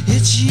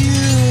 it's you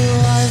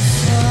I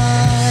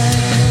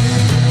find.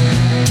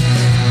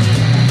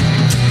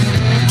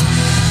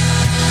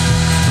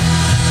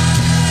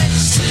 I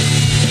see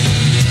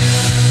you.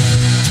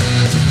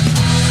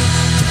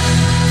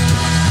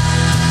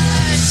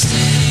 I see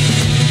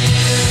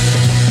you.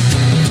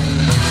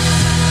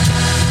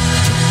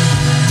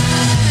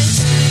 I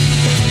see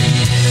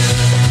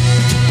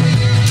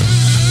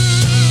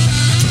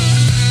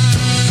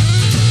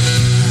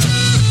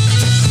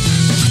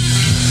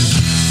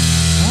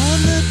On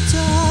the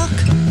dark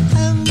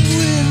and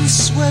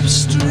windswept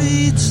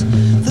streets,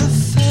 the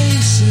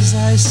faces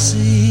I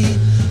see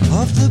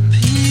of the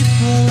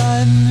people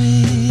I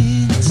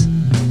meet.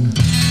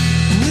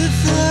 With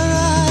their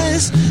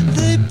eyes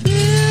they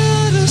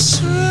build a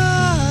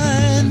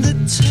shrine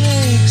that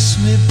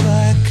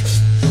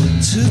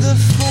the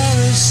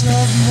forest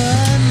of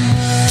my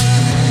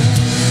mind.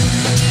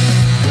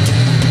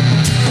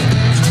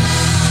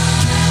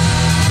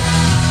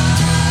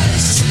 I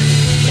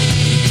see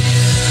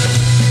you.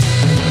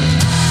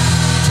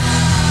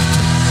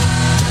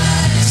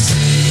 I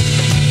see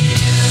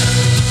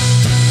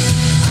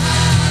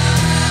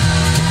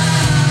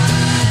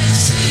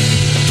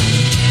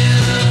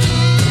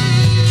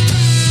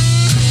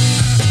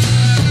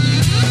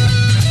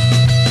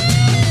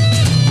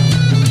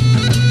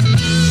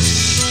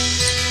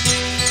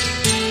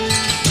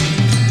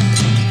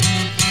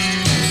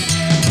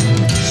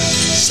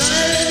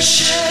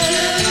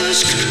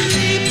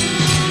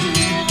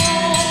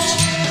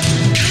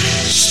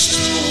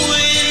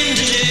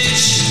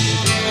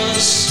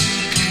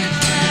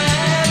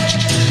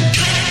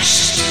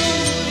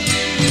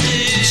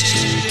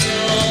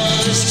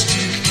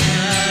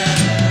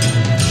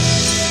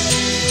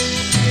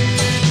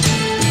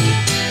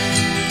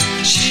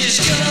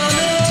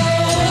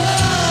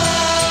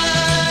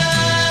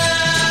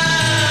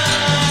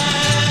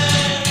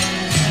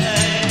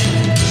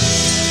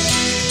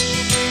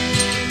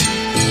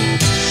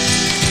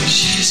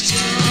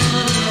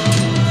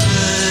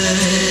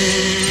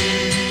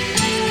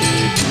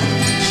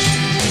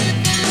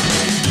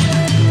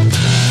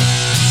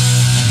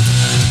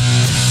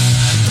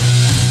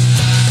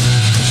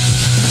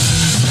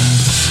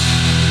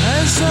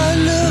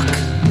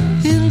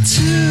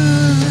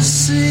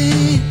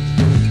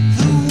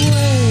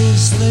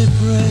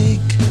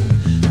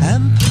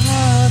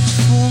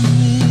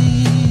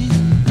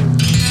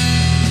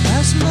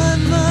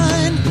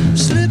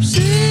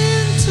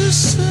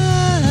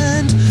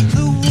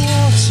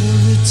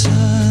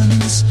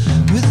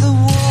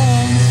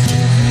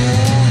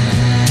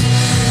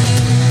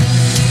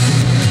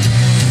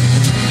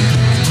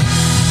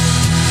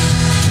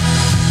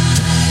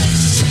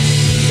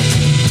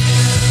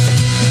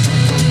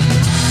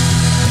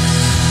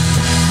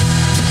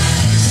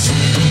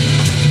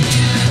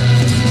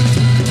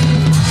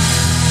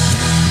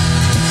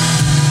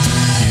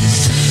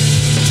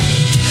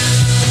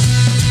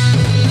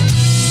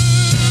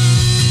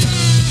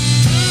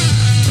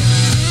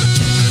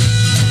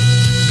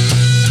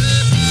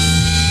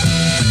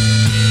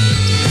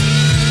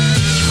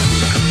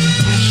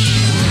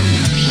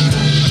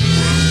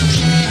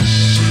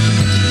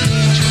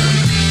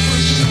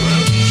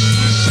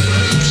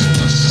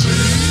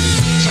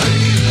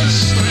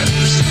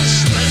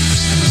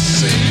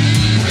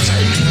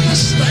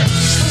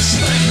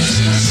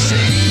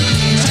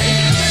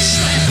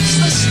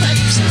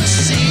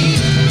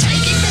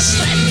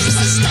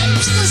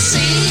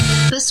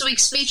This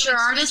week's feature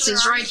artist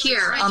is right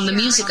here on the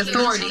Music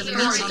Authority.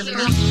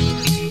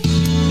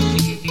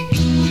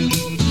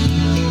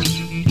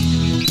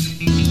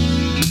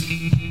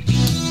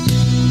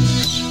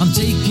 I'm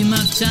taking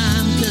my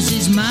time, cause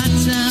it's my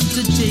time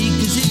to take,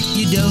 cause if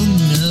you don't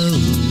know,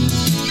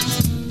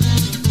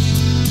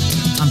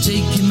 I'm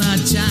taking my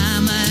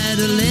time at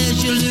a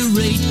leisurely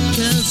rate,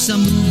 cause I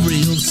move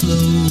real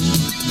slow.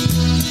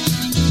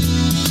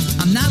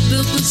 I'm not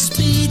built for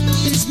speed,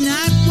 it's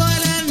not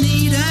what I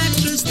need, I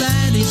trust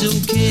that is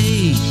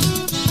okay.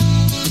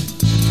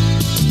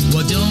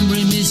 Well, don't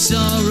bring me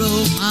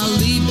sorrow, I'll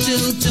leave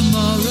till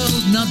tomorrow,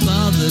 not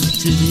bothered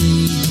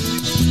today.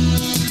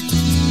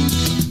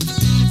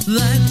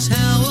 That's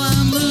how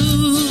I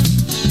move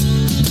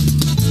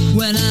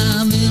when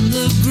I'm in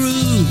the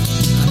groove.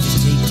 I'm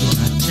just taking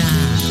my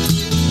time.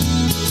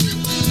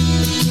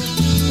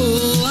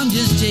 Oh, I'm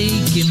just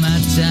taking my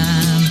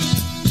time.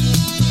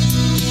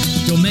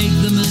 Don't make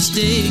the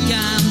mistake,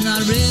 I'm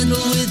not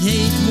riddled with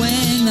hate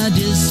when I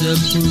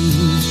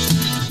disapprove.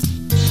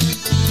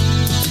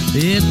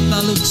 If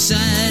I look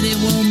sad, it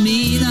won't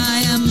mean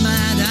I am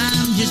mad,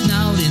 I'm just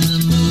not in the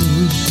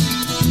mood.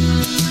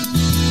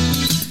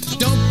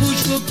 Don't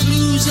push for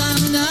clues,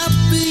 I'm not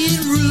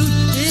being rude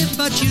if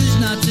I choose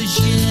not to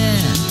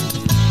share.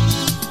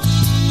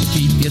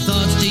 Keep your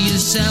thoughts to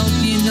yourself,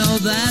 you know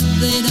that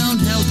they don't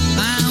help,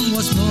 and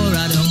what's more,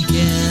 I don't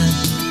care.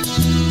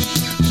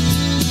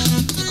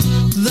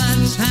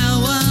 That's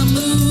how I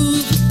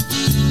move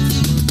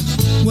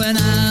when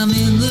I'm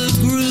in the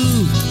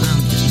groove.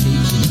 I'm just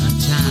taking my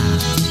time.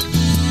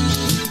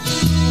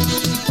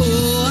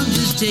 Oh, I'm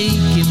just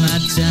taking my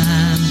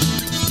time.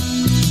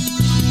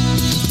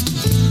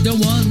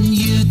 Don't want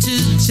you to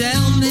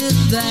tell me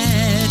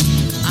that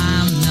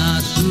I'm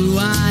not who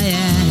I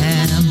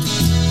am.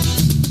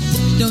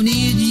 Don't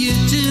need you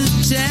to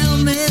tell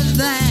me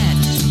that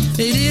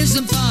it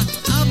isn't part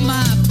of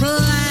my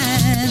plan.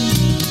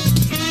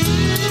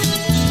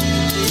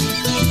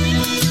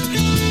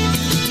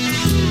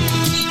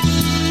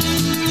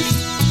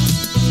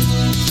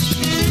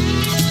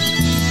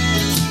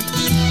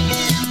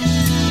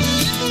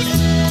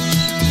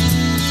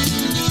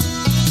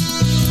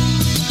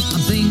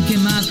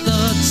 My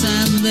thoughts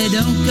and they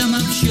don't come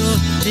up short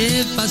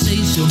if I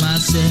say so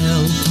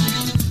myself.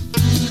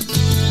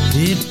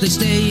 If they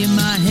stay in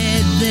my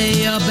head,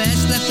 they are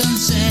best left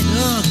unsaid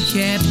or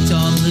kept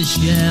on the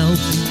shelf.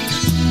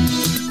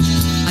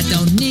 I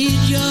Don't need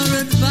your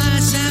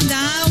advice, and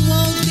I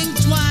won't think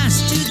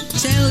twice to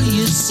tell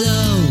you so.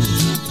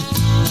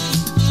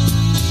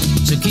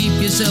 So keep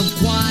yourself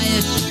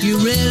quiet, you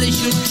really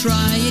should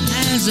try it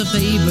as a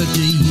favor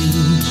to you.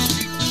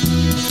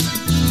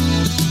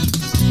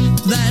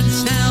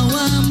 That's how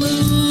I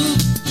move.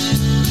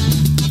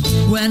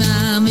 When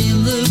I'm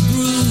in the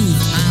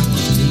groove, I'm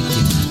just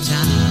taking my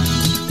time.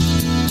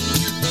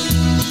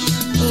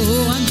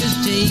 Oh, I'm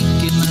just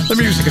taking my time. The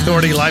Music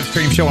Authority live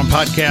stream show and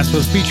podcast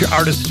with feature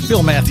artist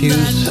Phil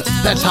Matthews.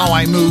 That's How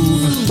I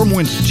Move from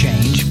Winds to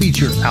Change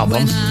feature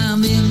album.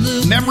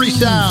 Memory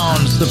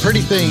Sounds, The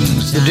Pretty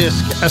Things, the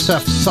disc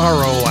SF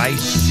Sorrow, I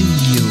See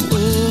You.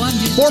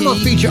 Former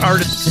feature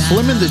artist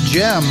Slim and the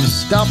Gems,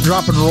 Stop,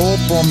 Drop, and Roll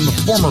from the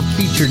former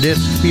feature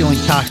disc Feeling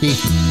Cocky.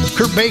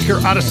 Kurt Baker,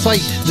 Out of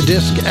Sight, the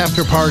disc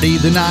After Party.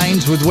 The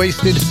Nines with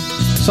Wasted.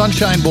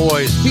 Sunshine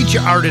Boys, feature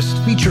artist,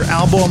 feature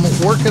album,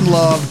 Work and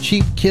Love,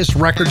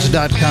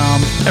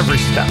 CheapKissRecords.com, Every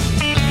Step.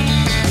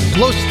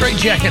 Low Straight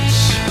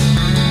Jackets,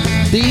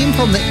 theme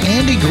from the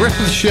Andy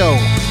Griffith Show.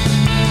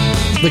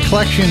 The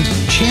collection's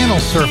Channel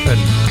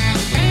Surfing,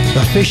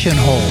 The Fishing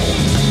Hole.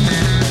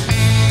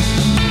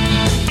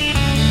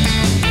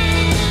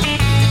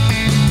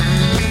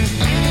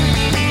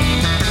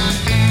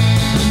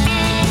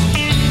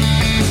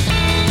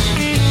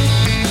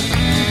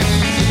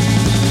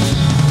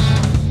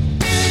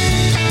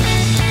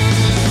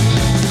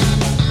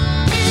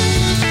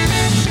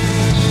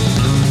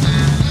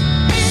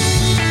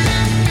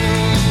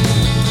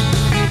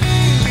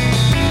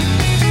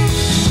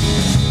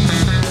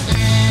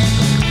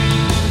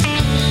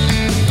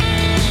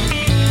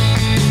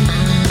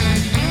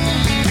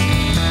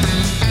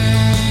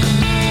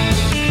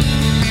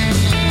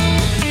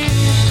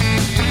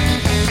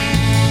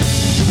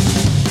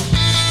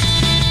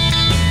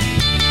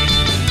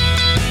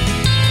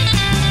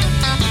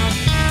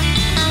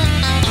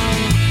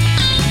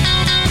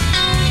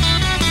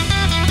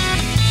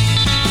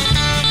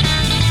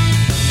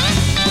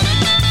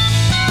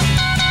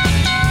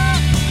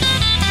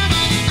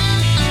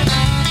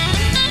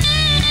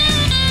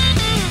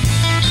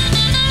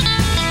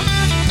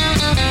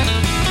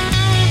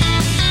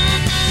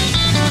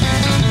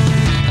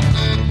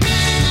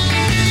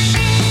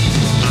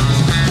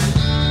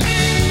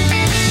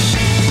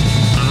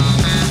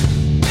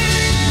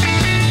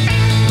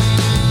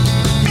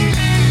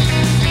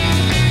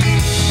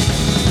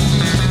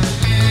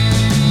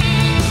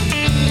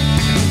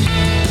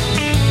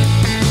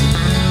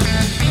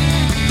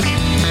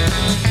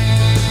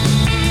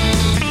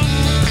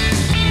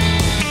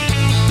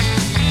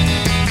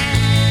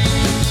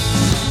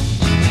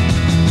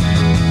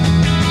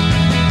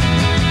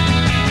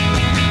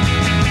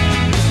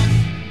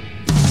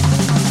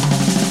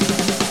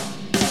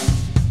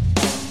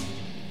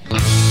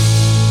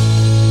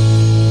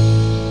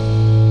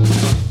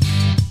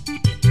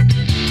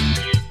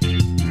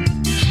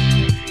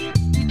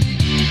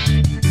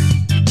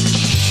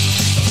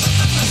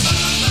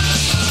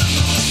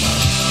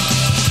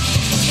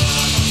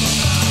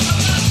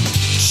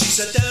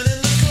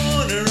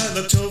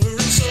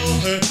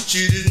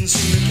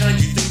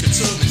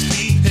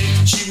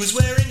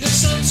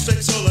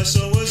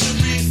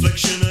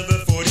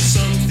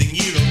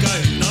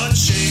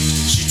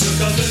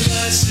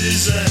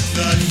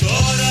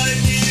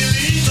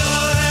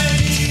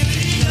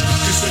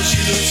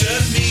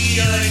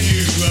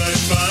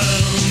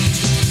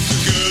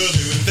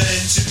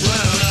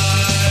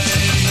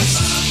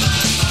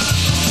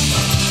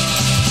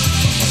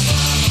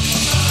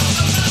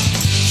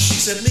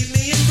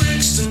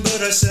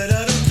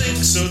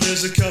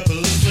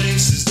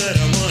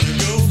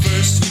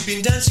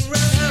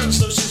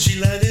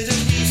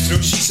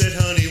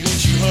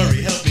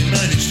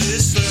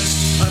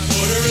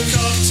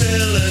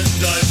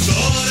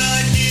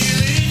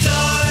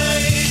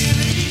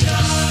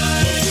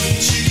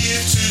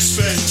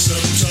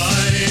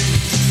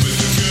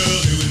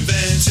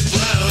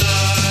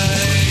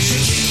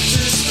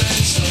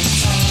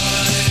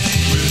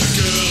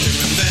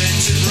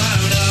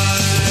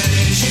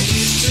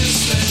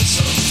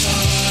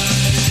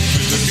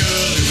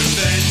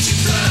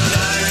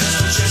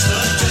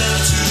 Chestnut down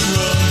to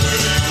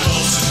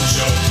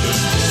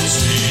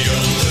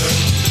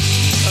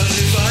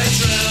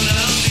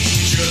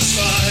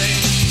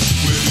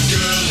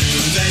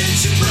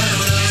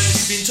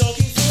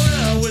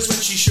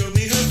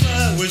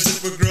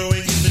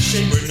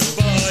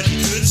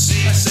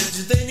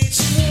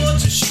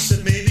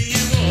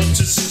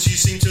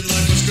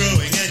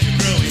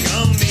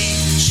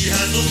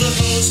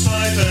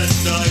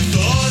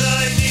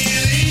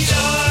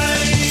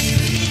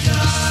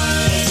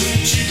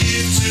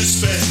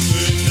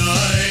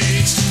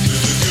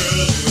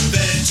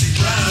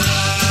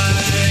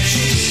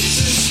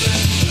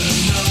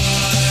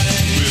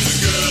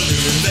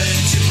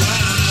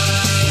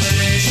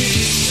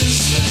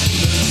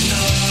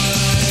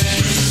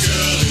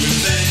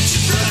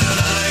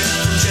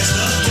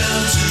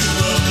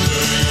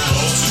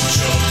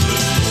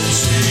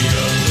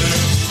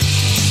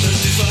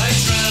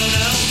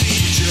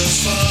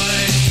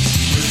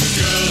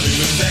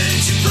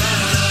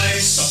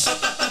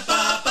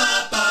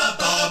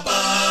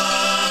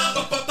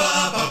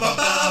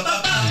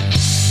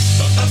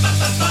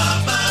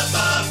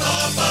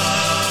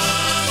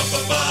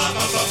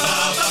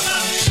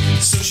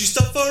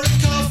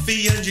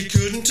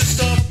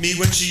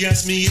she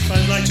asked me if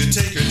I'd like to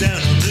take her down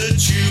on the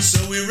tube.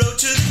 So we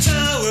rode to the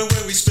tower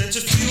where we spent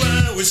a few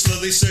hours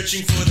slowly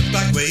searching for the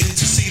back way in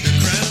to see the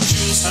crown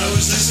jewels. I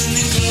was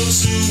listening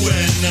closer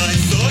when I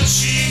thought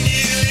she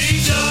nearly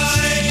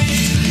died.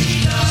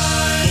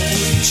 What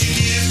wouldn't you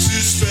give to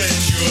spend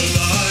your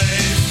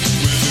life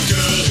with a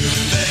girl who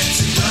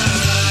invented brown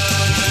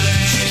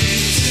eyes?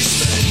 To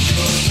spend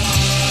your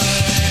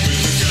life with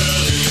a girl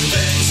who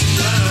invented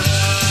brown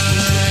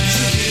eyes.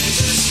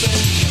 To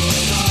spend your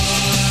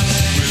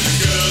life with a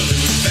girl who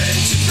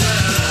invented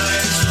brown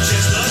eyes.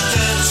 Chestnut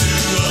down to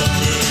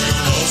umber, your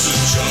balls of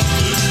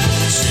chocolate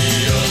pulls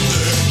me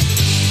under.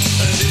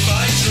 And if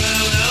I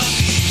drown, I'll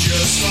be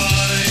just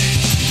fine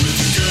with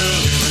the girl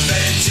who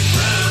invented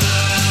brown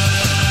eyes.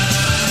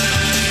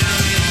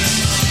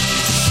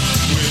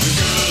 With the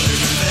girl who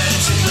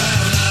invented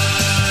brown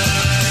eyes.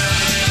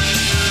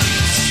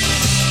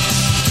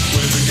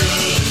 With the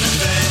girl who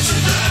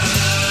invented brown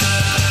eyes.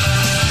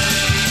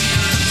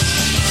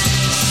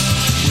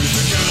 With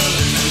the girl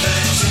who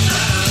invented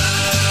brown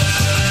eyes.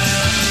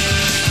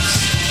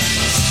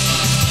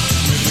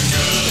 With the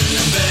girl who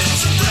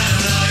invented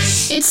brown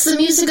eyes. It's the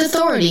Music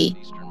Authority.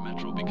 Eastern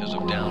Metro because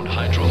of downed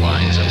hydro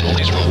lines, and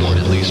police report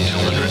at least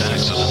 200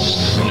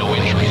 accidents. No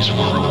injuries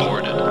were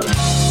reported.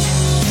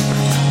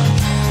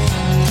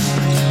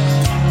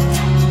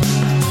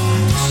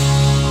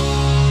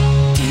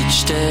 Each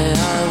day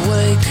I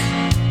wake,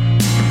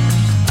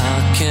 I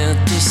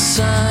can't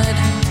decide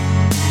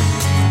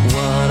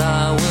what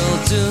I will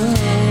do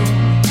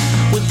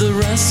with the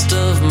rest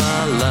of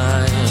my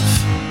life.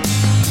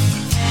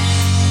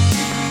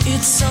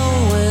 It's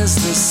always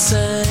the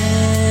same.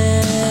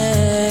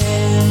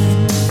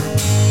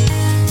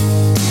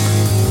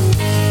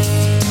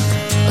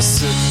 I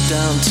sit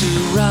down to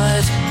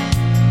write,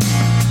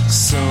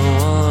 so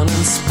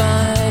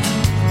uninspired.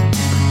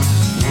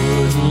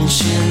 Wouldn't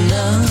you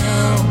know,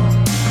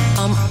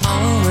 I'm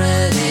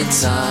already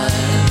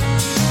tired.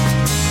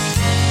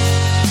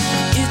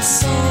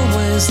 It's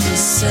always the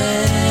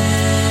same.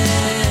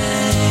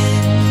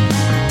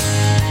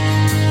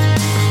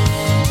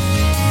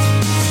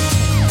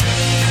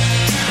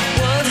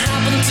 What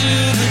happened to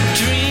the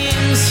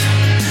dreams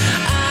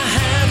I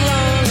had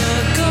long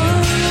ago?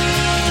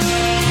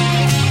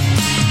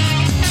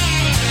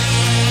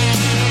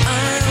 I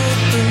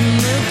opened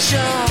the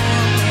jar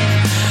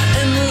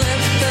and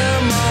let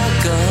them all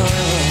go.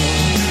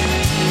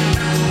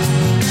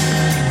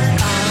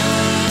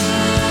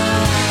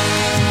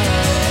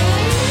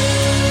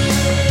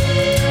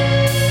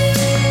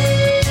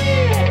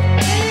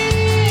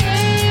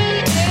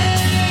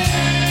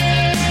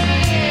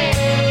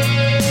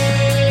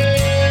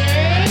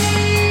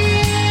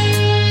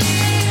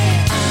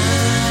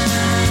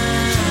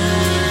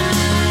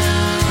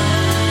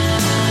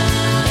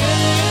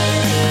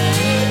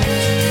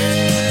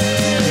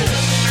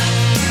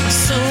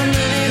 So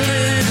many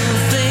little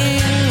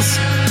things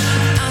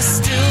I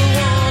still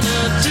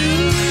wanna do.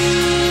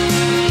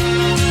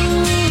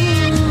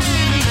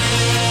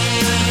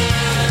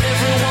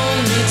 Everyone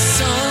needs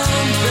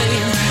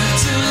something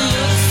to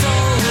look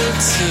forward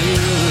to.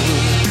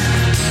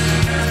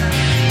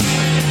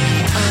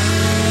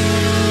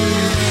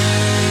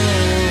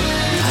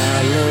 I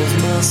love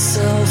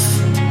myself,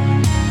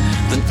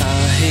 then I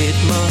hate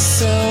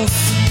myself.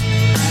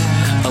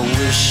 I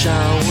wish I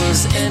was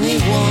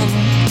anyone